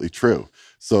absolutely true.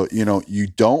 So, you know, you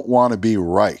don't want to be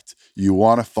right. You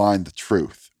want to find the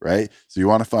truth, right? So you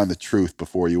want to find the truth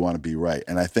before you want to be right.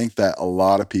 And I think that a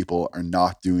lot of people are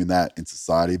not doing that in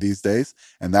society these days.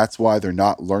 And that's why they're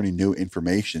not learning new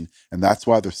information. And that's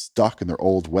why they're stuck in their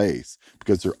old ways,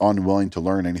 because they're unwilling to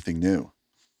learn anything new.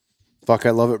 Fuck,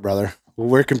 I love it, brother. Well,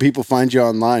 where can people find you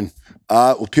online?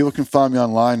 Well, people can find me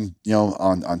online, you know,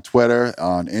 on Twitter,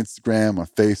 on Instagram, on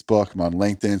Facebook, I'm on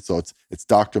LinkedIn. So it's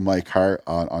Dr. Mike Hart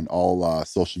on all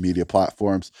social media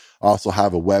platforms. I also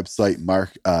have a website,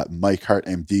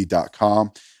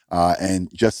 MikeHartMD.com. And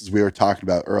just as we were talking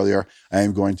about earlier, I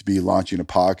am going to be launching a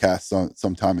podcast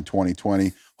sometime in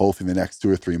 2020, hopefully in the next 2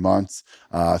 or 3 months.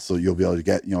 So you'll be able to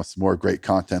get, you know, some more great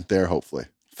content there, hopefully.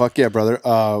 Fuck yeah, brother.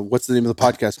 What's the name of the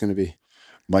podcast going to be?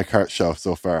 Mike Hart Show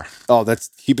so far. Oh,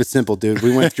 keep it simple, dude.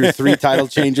 We went through 3 title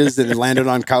changes and it landed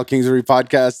on Kyle Kingsbury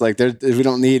podcast. Like we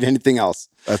don't need anything else.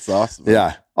 That's awesome. Man.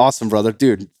 Yeah. Awesome, brother.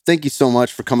 Dude, thank you so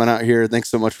much for coming out here. Thanks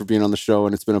so much for being on the show.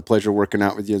 And it's been a pleasure working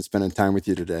out with you and spending time with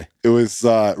you today. It was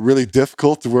really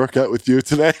difficult to work out with you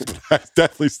today, but I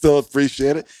definitely still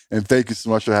appreciate it. And thank you so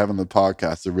much for having the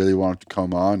podcast. I really wanted to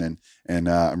come on, and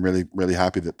I'm really, really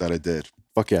happy that I did.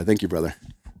 Fuck yeah. Thank you, brother.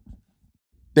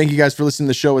 Thank you guys for listening to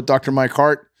the show with Dr. Mike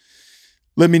Hart.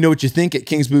 Let me know what you think at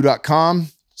kingsboo.com.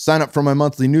 Sign up for my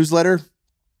monthly newsletter.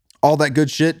 All that good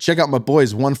shit. Check out my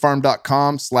boys,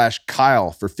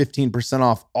 onefarm.com/Kyle for 15%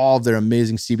 off all of their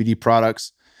amazing CBD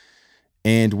products.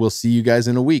 And we'll see you guys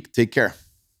in a week. Take care.